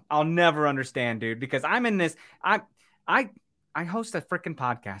 I don't know. I'll never understand, dude, because I'm in this. I host a freaking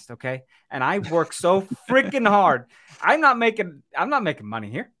podcast, okay? And I work so freaking hard. I'm not making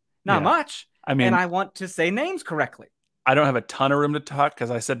money here. Not much. I mean, and I want to say names correctly. I don't have a ton of room to talk because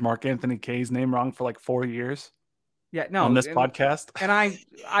I said Mark Anthony Kaye's name wrong for like 4 years. Yeah, no. On this podcast. And I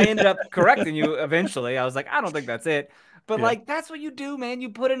ended up correcting you eventually. I was like, I don't think that's it. But like, that's what you do, man. You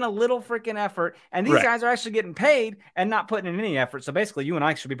put in a little freaking effort, and these guys are actually getting paid and not putting in any effort. So basically, you and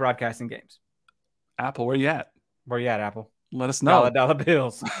I should be broadcasting games. Apple, where you at? Where you at, Apple? Let us know. Dollar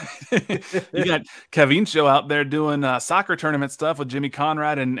bills. You got Kevin Show out there doing soccer tournament stuff with Jimmy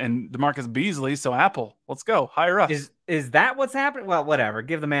Conrad and DeMarcus Beasley. So Apple, let's go. Hire us. Is that what's happening? Well, whatever.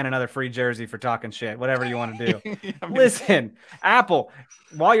 Give the man another free jersey for talking shit. Whatever you want to do. Listen, Apple,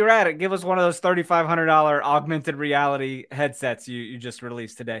 while you're at it, give us one of those $3,500 augmented reality headsets you just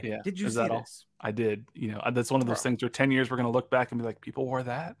released today. Yeah. Did you see this? I did. You know, that's one of those things where 10 years we're going to look back and be like, people wore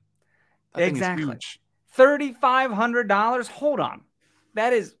that. Exactly. Thing is huge. $3,500. Hold on.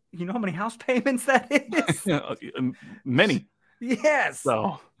 That is, you know how many house payments that is? Many. Yes.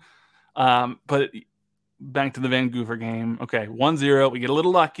 So, but back to the Vancouver game. Okay. 1-0. We get a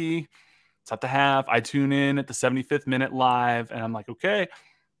little lucky. It's at the half. I tune in at the 75th minute live and I'm like, okay,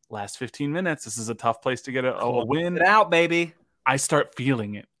 last 15 minutes. This is a tough place to get a win. Get out, baby. I start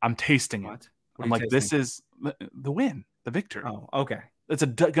feeling it. I'm tasting it. I'm like, this is the win, the victory. Oh, okay. It's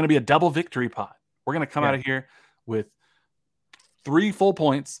going to be a double victory pot. We're going to come out of here with 3 full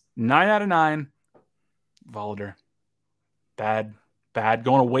points, 9 out of 9. Voloder. Bad.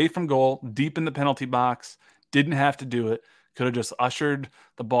 Going away from goal, deep in the penalty box. Didn't have to do it. Could have just ushered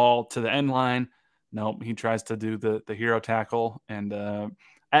the ball to the end line. Nope, he tries to do the hero tackle. And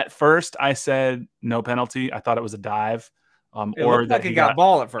at first, I said no penalty. I thought it was a dive. Or that he got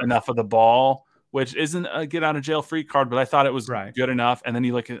ball at first. Enough of the ball, which isn't a get out of jail free card, but I thought it was good enough. And then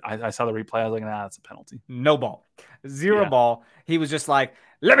you look at, I saw the replay. I was like, nah, that's a penalty. No ball, zero ball. He was just like,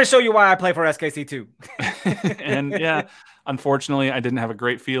 let me show you why I play for SKC2. And unfortunately, I didn't have a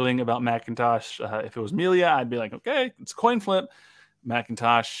great feeling about McIntosh. If it was Melia, I'd be like, okay, it's a coin flip.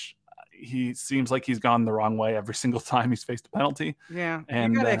 McIntosh, he seems like he's gone the wrong way every single time he's faced a penalty. Yeah,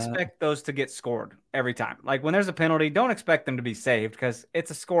 and you got to expect those to get scored every time. Like when there's a penalty, don't expect them to be saved because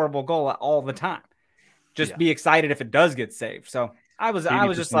it's a scoreable goal all the time. Just be excited if it does get saved. So I was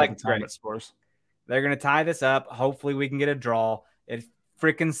just like, great. Scores. They're going to tie this up. Hopefully we can get a draw. It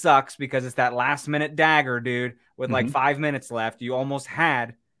freaking sucks because it's that last minute dagger, dude, with like 5 minutes left. You were in the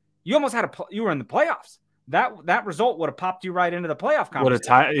playoffs. That result would have popped you right into the playoff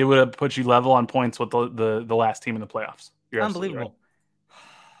conversation. It would have put you level on points with the last team in the playoffs. You're unbelievable. Right.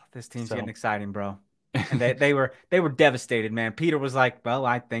 This team's getting exciting, bro. And they were devastated, man. Peter was like, well,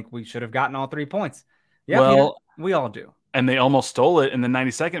 I think we should have gotten all 3 points. Yeah, well, Peter, we all do. And they almost stole it in the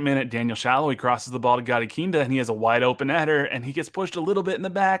 92nd minute. Daniel Shallow, he crosses the ball to Gadi Kinda, and he has a wide open header, and he gets pushed a little bit in the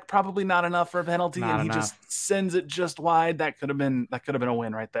back, probably not enough for a penalty, he just sends it just wide. That could have been a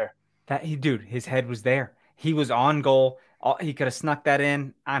win right there. His head was there. He was on goal. He could have snuck that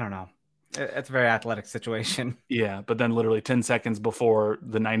in. I don't know. It's a very athletic situation. Yeah, but then literally 10 seconds before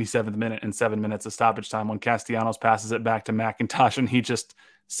the 97th minute and 7 minutes of stoppage time, when Castellanos passes it back to McIntosh, and he just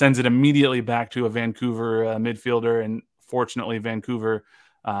sends it immediately back to a Vancouver midfielder, and fortunately Vancouver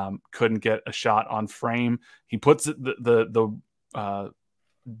couldn't get a shot on frame. He puts it, the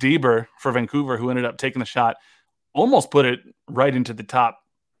Deber for Vancouver, who ended up taking the shot, almost put it right into the top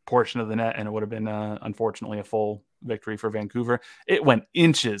portion of the net, and it would have been unfortunately a full victory for Vancouver. It went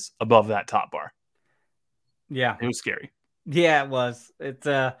inches above that top bar. Yeah, it was scary. Yeah, it was. It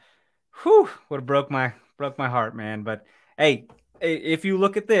would have broke my heart, man. But hey, if you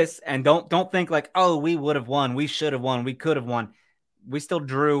look at this and don't think like, oh, we would have won, we should have won, we could have won. We still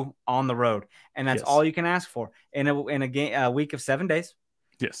drew on the road, and that's all you can ask for in a week of 7 days.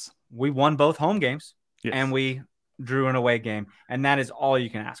 Yes, we won both home games, and we drew an away game, and that is all you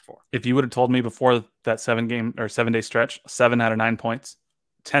can ask for. If you would have told me before that 7-day stretch, 7 out of 9 points,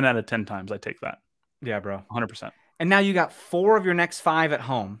 10 out of 10 times, I take that. Yeah, bro, 100%. And now you got 4 of your next 5 at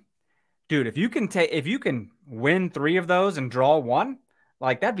home, dude. If you can win 3 of those and draw 1,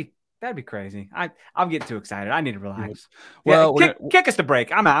 like that'd be crazy. I'm getting too excited. I need to relax. Well, kick us to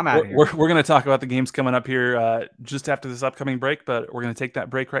break. I'm out here. We're going to talk about the games coming up here just after this upcoming break, but we're going to take that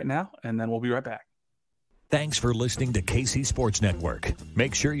break right now, and then we'll be right back. Thanks for listening to KC Sports Network.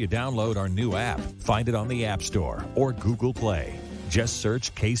 Make sure you download our new app. Find it on the App Store or Google Play. Just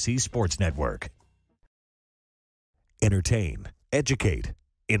search KC Sports Network. Entertain, educate,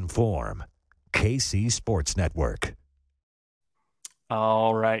 inform. KC Sports Network.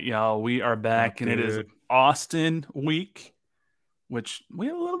 All right, y'all. We are back, and it is Austin week, which we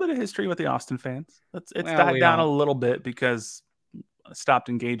have a little bit of history with the Austin fans. It's died down a little bit because I stopped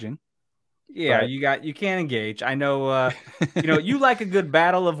engaging. Yeah, but you can't engage. I know, you like a good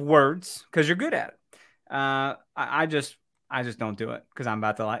battle of words because you're good at it. I just don't do it because I'm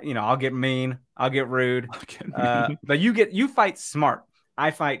about to I'll get mean, I'll get rude. But you fight smart.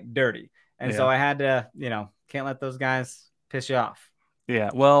 I fight dirty, and so I had to, can't let those guys piss you off.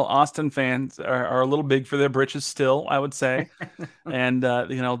 Yeah, well, Austin fans are a little big for their britches still, I would say. And,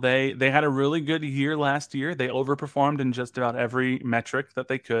 they had a really good year last year. They overperformed in just about every metric that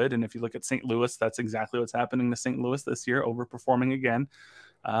they could. And if you look at St. Louis, that's exactly what's happening to St. Louis this year, overperforming again.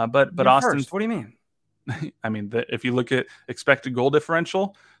 But Austin, what do you mean? I mean, if you look at expected goal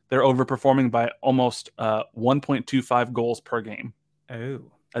differential, they're overperforming by almost 1.25 goals per game. Oh,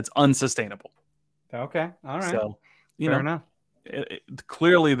 that's unsustainable. Okay, all right. So, fair enough.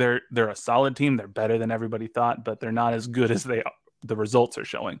 Clearly they're a solid team. They're better than everybody thought, but they're not as good as the results are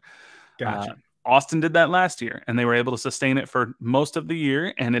showing. Gotcha. Austin did that last year, and they were able to sustain it for most of the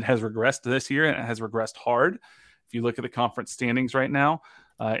year, and it has regressed this year, and it has regressed hard. If you look at the conference standings right now,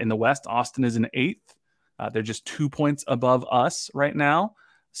 in the West, Austin is in 8th. They're just 2 points above us right now.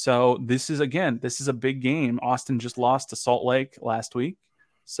 So this is a big game. Austin just lost to Salt Lake last week.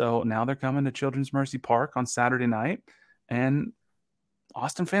 So now they're coming to Children's Mercy Park on Saturday night. And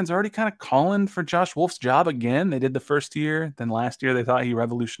Austin fans are already kind of calling for Josh Wolf's job again. They did the first year. Then last year they thought he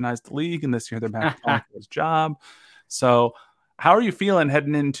revolutionized the league. And this year they're back to calling for his job. So how are you feeling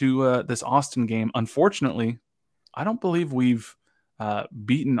heading into this Austin game? Unfortunately, I don't believe we've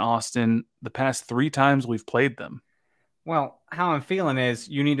beaten Austin the past 3 times we've played them. Well, how I'm feeling is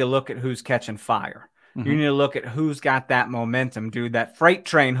you need to look at who's catching fire. Mm-hmm. You need to look at who's got that momentum, dude. That freight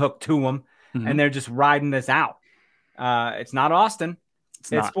train hooked to them, and they're just riding this out. It's not Austin.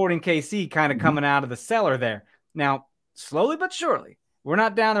 It's Sporting KC kind of coming out of the cellar there. Now, slowly but surely, we're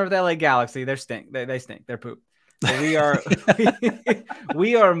not down there with LA Galaxy. They stink. They stink. They're poop. So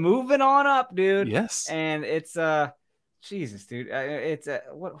we are moving on up, dude. Yes. And it's Jesus, dude.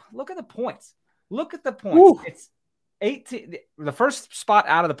 Look at the points. Look at the points. Woo. It's 18. The first spot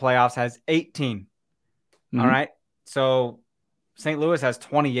out of the playoffs has 18. All right. So St. Louis has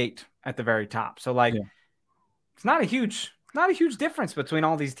 28 at the very top. So it's not a huge difference between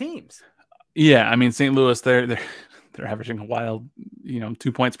all these teams. Yeah, I mean St. Louis, they're averaging a wild,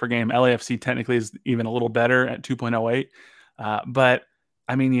 2 points per game. LAFC technically is even a little better at 2.08. But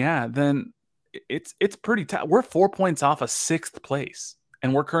I mean, then it's pretty tough. We're 4 points off of 6th place,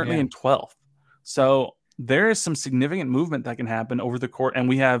 and we're currently in 12th. So there is some significant movement that can happen over the court, and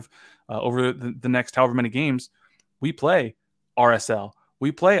we have over the next however many games we play RSL.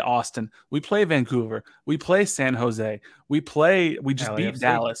 We play Austin. We play Vancouver. We play San Jose. We just beat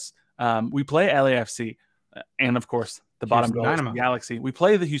Dallas. We play LAFC. And, of course, the bottom dweller, Galaxy. We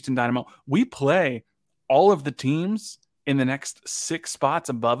play the Houston Dynamo. We play all of the teams in the next 6 spots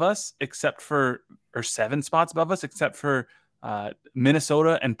above us, or 7 spots above us, except for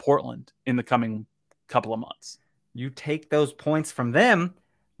Minnesota and Portland in the coming couple of months. You take those points from them.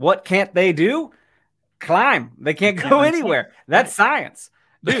 What can't they do? Climb. They can't go anywhere. That's science,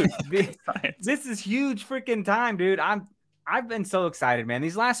 dude. This is huge freaking time, dude. I've been so excited, man.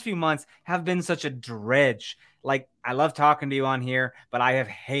 These last few months have been such a dredge. Like, I love talking to you on here, but I have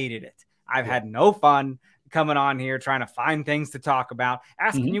hated it. I've had no fun coming on here trying to find things to talk about,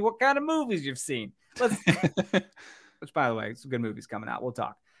 asking you what kind of movies you've seen. Which, by the way, some good movies coming out. We'll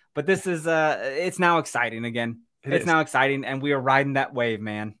talk. But this is it's now exciting again. It's now exciting, and we are riding that wave,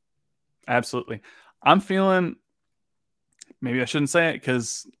 man. Absolutely. I'm feeling, maybe I shouldn't say it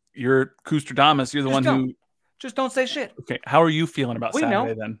because you're Kustradamus. You're the one who Just don't say shit. Okay, how are you feeling about We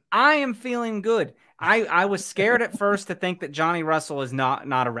Saturday know. then? I am feeling good. I was scared at first to think that Johnny Russell is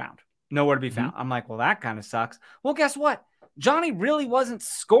not around, nowhere to be found. I'm like, well, that kind of sucks. Well, guess what? Johnny really wasn't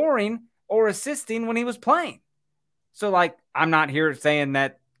scoring or assisting when he was playing. So, like, I'm not here saying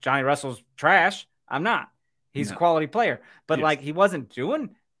that Johnny Russell's trash. I'm not. He's a quality player. But, Yes. like, he wasn't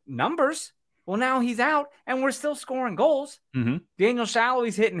doing numbers. Well, now he's out, and we're still scoring goals. Daniel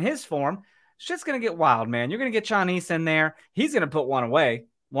Shalhoub's hitting his form. Shit's going to get wild, man. You're going to get Chanis in there. He's going to put one away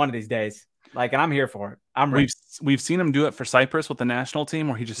one of these days. Like, and I'm here for it. I'm ready. We've seen him do it for Cyprus with the national team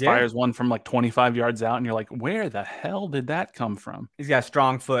where he just fires one from like 25 yards out, and you're like, where the hell did that come from? He's got a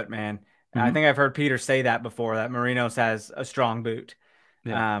strong foot, man. I think I've heard Peter say that before, that Marinos has a strong boot.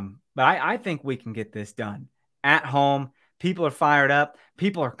 Yeah. But I think we can get this done at home. People are fired up.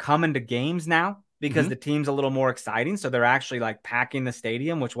 People are coming to games now because the team's a little more exciting. So they're actually like packing the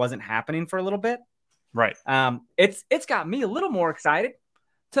stadium, which wasn't happening for a little bit. Right. It's got me a little more excited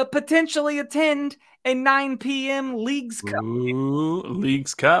to potentially attend a 9 p.m. Leagues Cup.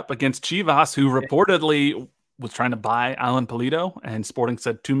 Leagues Cup against Chivas, who reportedly was trying to buy Alan Pulido, and Sporting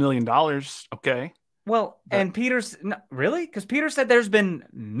said $2 million. Okay. Well, and Peter's really? Because Peter said there's been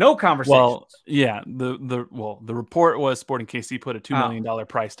no conversation. Well, yeah. The report was Sporting KC put a $2 million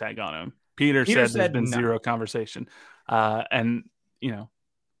price tag on him. Peter said there's been zero conversation. And you know,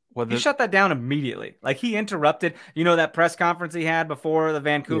 he shut that down immediately. Like, he interrupted, that press conference he had before the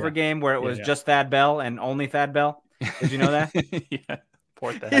Vancouver game where it was just Thad Bell and only Thad Bell. Did you know that? Yeah.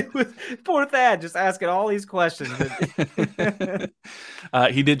 Poor Thad. Poor Thad, just asking all these questions.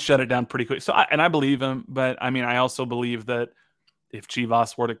 He did shut it down pretty quick. So, I believe him, but I mean, I also believe that if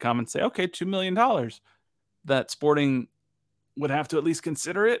Chivas were to come and say, okay, $2 million, that Sporting would have to at least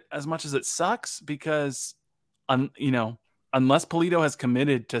consider it, as much as it sucks, because, unless Pulido has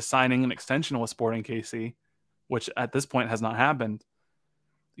committed to signing an extension with Sporting KC, which at this point has not happened,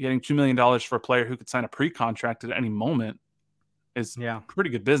 getting $2 million for a player who could sign a pre-contract at any moment is pretty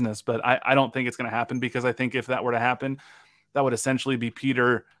good business. But I don't think it's going to happen, because I think if that were to happen, that would essentially be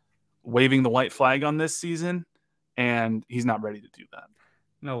Peter waving the white flag on this season, and he's not ready to do that.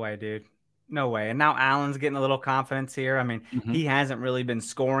 No way, dude. No way. And now Allen's getting a little confidence here. I mean, he hasn't really been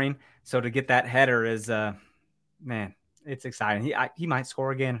scoring, so to get that header is, man, it's exciting. He might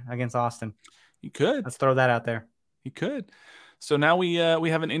score again against Austin. He could. Let's throw that out there. He could. So now we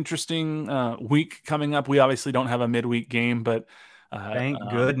have an interesting week coming up. We obviously don't have a midweek game, but thank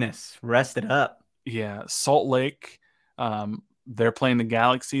goodness, rest it up. Yeah, Salt Lake, they're playing the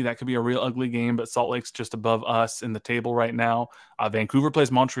Galaxy. That could be a real ugly game, but Salt Lake's just above us in the table right now. Vancouver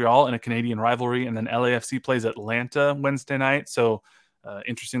plays Montreal in a Canadian rivalry, and then LAFC plays Atlanta Wednesday night. So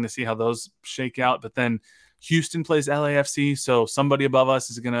interesting to see how those shake out. But then Houston plays LAFC, so somebody above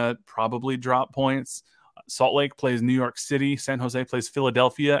us is going to probably drop points. Salt Lake plays New York City, San Jose plays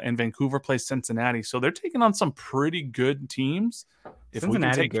Philadelphia, and Vancouver plays Cincinnati. So they're taking on some pretty good teams. If we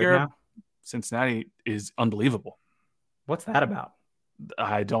can take care of Cincinnati, is unbelievable. What's that about?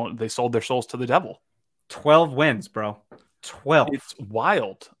 They sold their souls to the devil. 12 wins, bro. 12. It's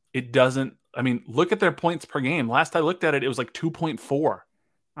wild. It doesn't, look at their points per game. Last I looked at it, it was like 2.4.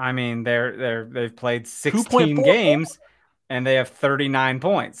 I mean, they've played 16 games and they have 39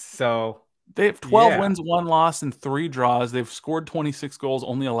 points. So they have 12 wins, 1 loss, and 3 draws. They've scored 26 goals,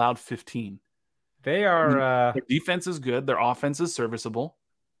 only allowed 15. They are. Their defense is good. Their offense is serviceable,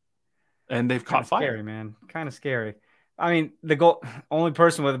 and they've caught fire. Scary, man. Kind of scary. I mean, the only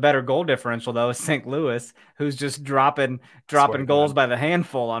person with a better goal differential though is St. Louis, who's just dropping goals by the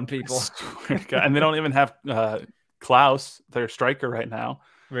handful on people. And they don't even have Klaus, their striker, right now.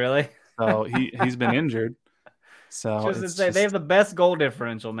 Really? So he's been injured. So they have the best goal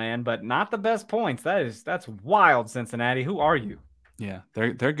differential, man, but not the best points. That's wild, Cincinnati. Who are you? Yeah,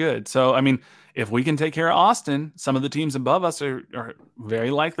 they're good. So if we can take care of Austin, some of the teams above us are very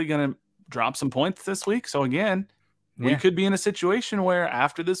likely going to drop some points this week. So again, we could be in a situation where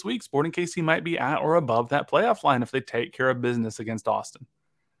after this week, Sporting KC might be at or above that playoff line if they take care of business against Austin.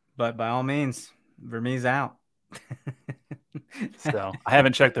 But by all means, Vermees out. So I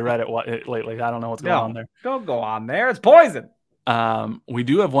haven't checked the Reddit lately. I don't know what's going on there. Don't go on there. It's poison. We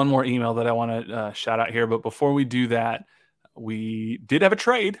do have one more email that I want to shout out here. But before we do that, we did have a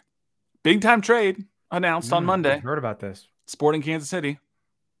trade, big time trade announced on Monday. I've heard about this. Sporting Kansas City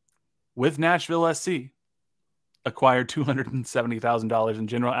with Nashville SC acquired $270,000 in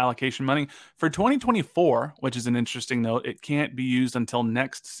general allocation money for 2024, which is an interesting note. It can't be used until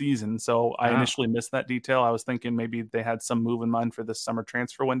next season. So I initially missed that detail. I was thinking maybe they had some move in mind for this summer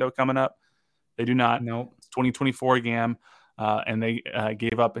transfer window coming up. They do not. Nope. It's 2024 GAM. and they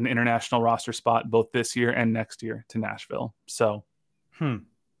gave up an international roster spot both this year and next year to Nashville. So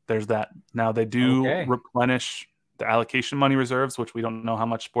there's that. Now they do replenish the allocation money reserves, which we don't know how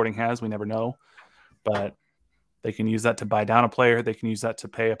much Sporting has. We never know, but they can use that to buy down a player. They can use that to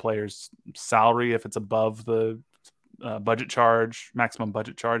pay a player's salary if it's above the maximum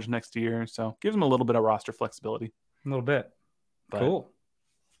budget charge next year. So gives them a little bit of roster flexibility. A little bit. But cool.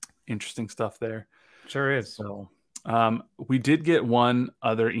 Interesting stuff there. Sure is. So we did get one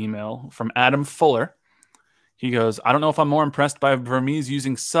other email from Adam Fuller. He goes, I don't know if I'm more impressed by Vermes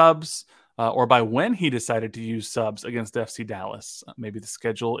using subs or by when he decided to use subs against FC Dallas. Maybe the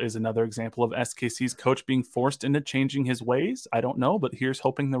schedule is another example of SKC's coach being forced into changing his ways. I don't know, but here's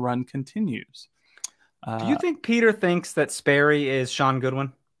hoping the run continues. Do you think Peter thinks that Sperry is Sean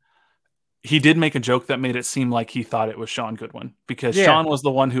Goodwin? He did make a joke that made it seem like he thought it was Sean Goodwin because Sean was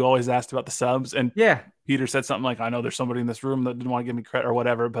the one who always asked about the subs. And Peter said something like, I know there's somebody in this room that didn't want to give me credit or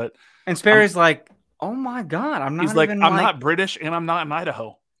whatever. And Sperry's like, oh my God, I'm not British and I'm not in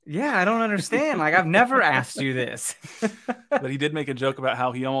Idaho. Yeah, I don't understand. Like, I've never asked you this. But he did make a joke about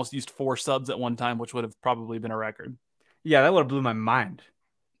how he almost used 4 subs at one time, which would have probably been a record. Yeah, that would have blew my mind.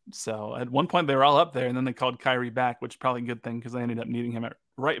 So at one point they were all up there, and then they called Kyrie back, which is probably a good thing because they ended up needing him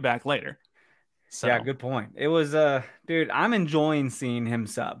right back later. So. Yeah, good point. It was, dude, I'm enjoying seeing him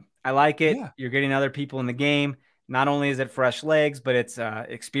sub. I like it. Yeah. You're getting other people in the game. Not only is it fresh legs, but it's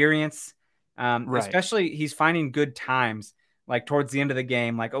experience. Especially he's finding good times. Like towards the end of the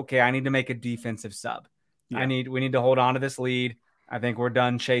game, like, okay, I need to make a defensive sub. Yeah. We need to hold on to this lead. I think we're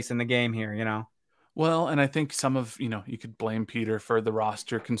done chasing the game here, you know? Well, and I think some of, you could blame Peter for the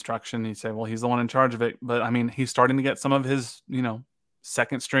roster construction. You say, well, he's the one in charge of it. But I mean, he's starting to get some of his,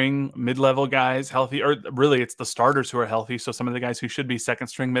 second string mid-level guys healthy, or really it's the starters who are healthy. So some of the guys who should be second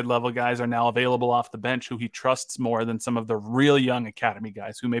string mid-level guys are now available off the bench who he trusts more than some of the real young academy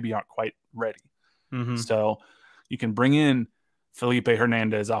guys who maybe aren't quite ready. Mm-hmm. So you can bring in Felipe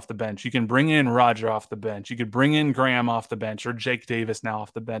Hernandez off the bench. You can bring in Roger off the bench. You could bring in Graham off the bench, or Jake Davis now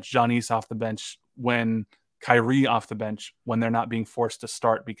off the bench, John East off the bench, when Kyrie off the bench, when they're not being forced to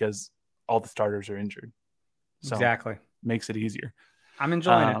start because all the starters are injured. So exactly. Makes it easier. I'm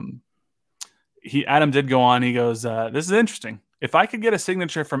enjoying it. Adam did go on. He goes, this is interesting. If I could get a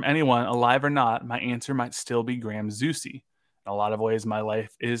signature from anyone, alive or not, my answer might still be Graham Zusi. In a lot of ways, my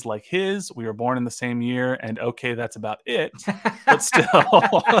life is like his. We were born in the same year, and okay, that's about it. But still,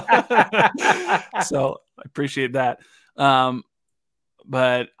 so I appreciate that.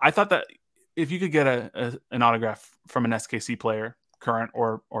 But I thought that if you could get an autograph from an SKC player, current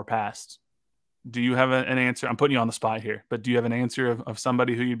or past, do you have an answer? I'm putting you on the spot here, but do you have an answer of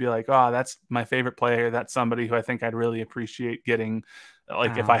somebody who you'd be like, oh, that's my favorite player. That's somebody who I think I'd really appreciate getting,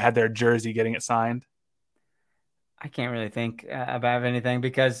 like if I had their jersey, getting it signed. I can't really think about anything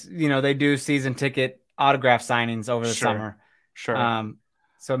because, they do season ticket autograph signings over the summer. Sure.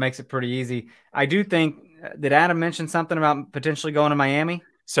 So it makes it pretty easy. I do think, did Adam mention something about potentially going to Miami?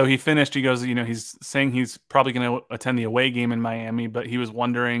 So he finished, he goes, he's saying he's probably going to attend the away game in Miami, but he was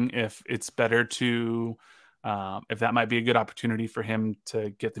wondering if it's better to, if that might be a good opportunity for him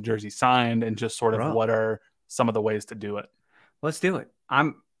to get the jersey signed and just sort of what are some of the ways to do it. Let's do it.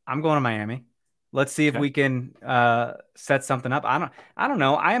 I'm going to Miami. Let's see if we can set something up. I don't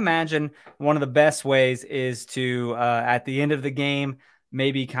know. I imagine one of the best ways is to, at the end of the game,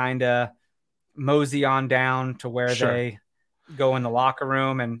 maybe kind of mosey on down to where they go in the locker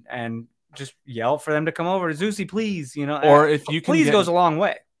room and just yell for them to come over. Zusi, please, or if you can, please goes a long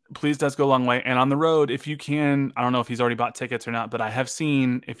way. Please does go a long way. And on the road, if you can, I don't know if he's already bought tickets or not, but I have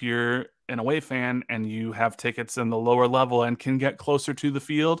seen if you're an away fan and you have tickets in the lower level and can get closer to the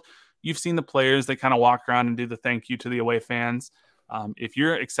field, you've seen the players, they kind of walk around and do the thank you to the away fans. If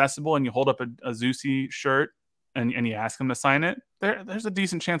you're accessible and you hold up a Zusi shirt and you ask them to sign it, there's a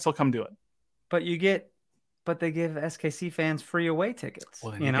decent chance they'll come do it. But they give SKC fans free away tickets.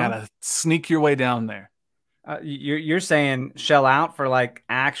 Well, you gotta sneak your way down there. You're saying shell out for like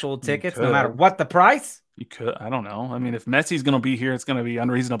actual tickets, no matter what the price? You could. I don't know. I mean, if Messi's going to be here, it's going to be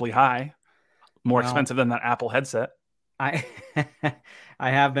unreasonably high, more expensive than that Apple headset. I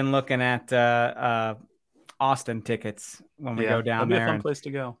have been looking at Austin tickets when we go down there. It'll be a fun place to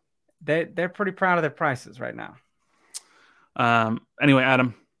go. They're pretty proud of their prices right now. Anyway,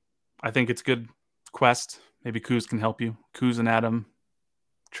 Adam, I think it's good quest. Maybe Kuz can help you. Kuz and Adam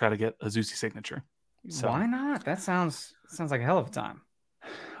try to get a Zusi signature. So, why not? That sounds like a hell of a time.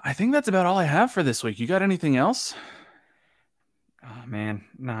 I think that's about all I have for this week. You got anything else? Oh man,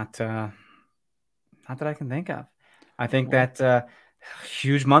 not that I can think of. I think that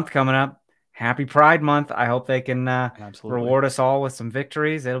huge month coming up. happy Pride Month. I hope they can Absolutely reward us all with some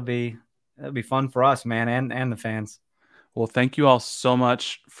victories. It'll be fun for us, man, and the fans. Well, thank you all so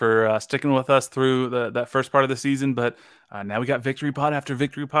much for sticking with us through that first part of the season. But now we got victory pod after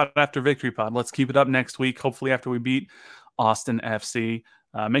victory pod after victory pod. Let's keep it up next week, hopefully after we beat Austin FC.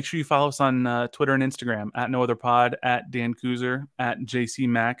 Make sure you follow us on Twitter and Instagram at NoOtherPod, at Dan Kuzer, at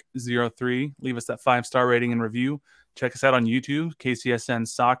JCMac03. Leave us that 5-star rating and review. Check us out on YouTube, KCSN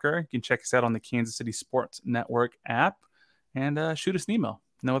Soccer. You can check us out on the Kansas City Sports Network app. And shoot us an email,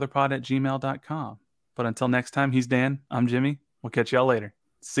 nootherpod@gmail.com. But until next time, he's Dan. I'm Jimmy. We'll catch y'all later.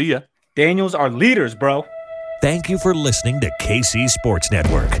 See ya. Daniels are leaders, bro. Thank you for listening to KC Sports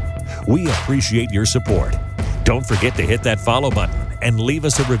Network. We appreciate your support. Don't forget to hit that follow button and leave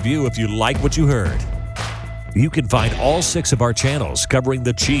us a review if you like what you heard. You can find all 6 of our channels covering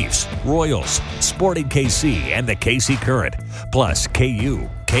the Chiefs, Royals, Sporting KC, and the KC Current, plus KU,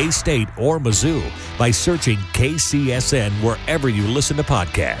 K-State, or Mizzou by searching KCSN wherever you listen to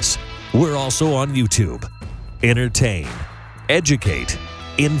podcasts. We're also on YouTube. Entertain, educate,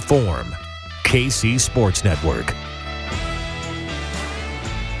 inform. KC Sports Network.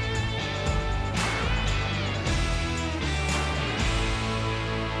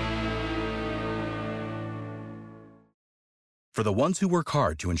 For the ones who work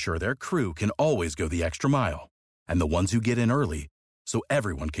hard to ensure their crew can always go the extra mile, and the ones who get in early so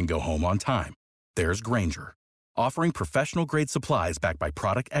everyone can go home on time, there's Grainger, offering professional-grade supplies backed by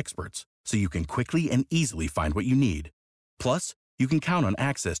product experts so you can quickly and easily find what you need. Plus, you can count on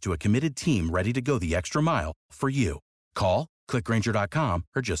access to a committed team ready to go the extra mile for you. Call, click Grainger.com,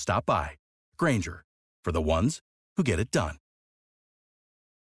 or just stop by. Grainger, for the ones who get it done.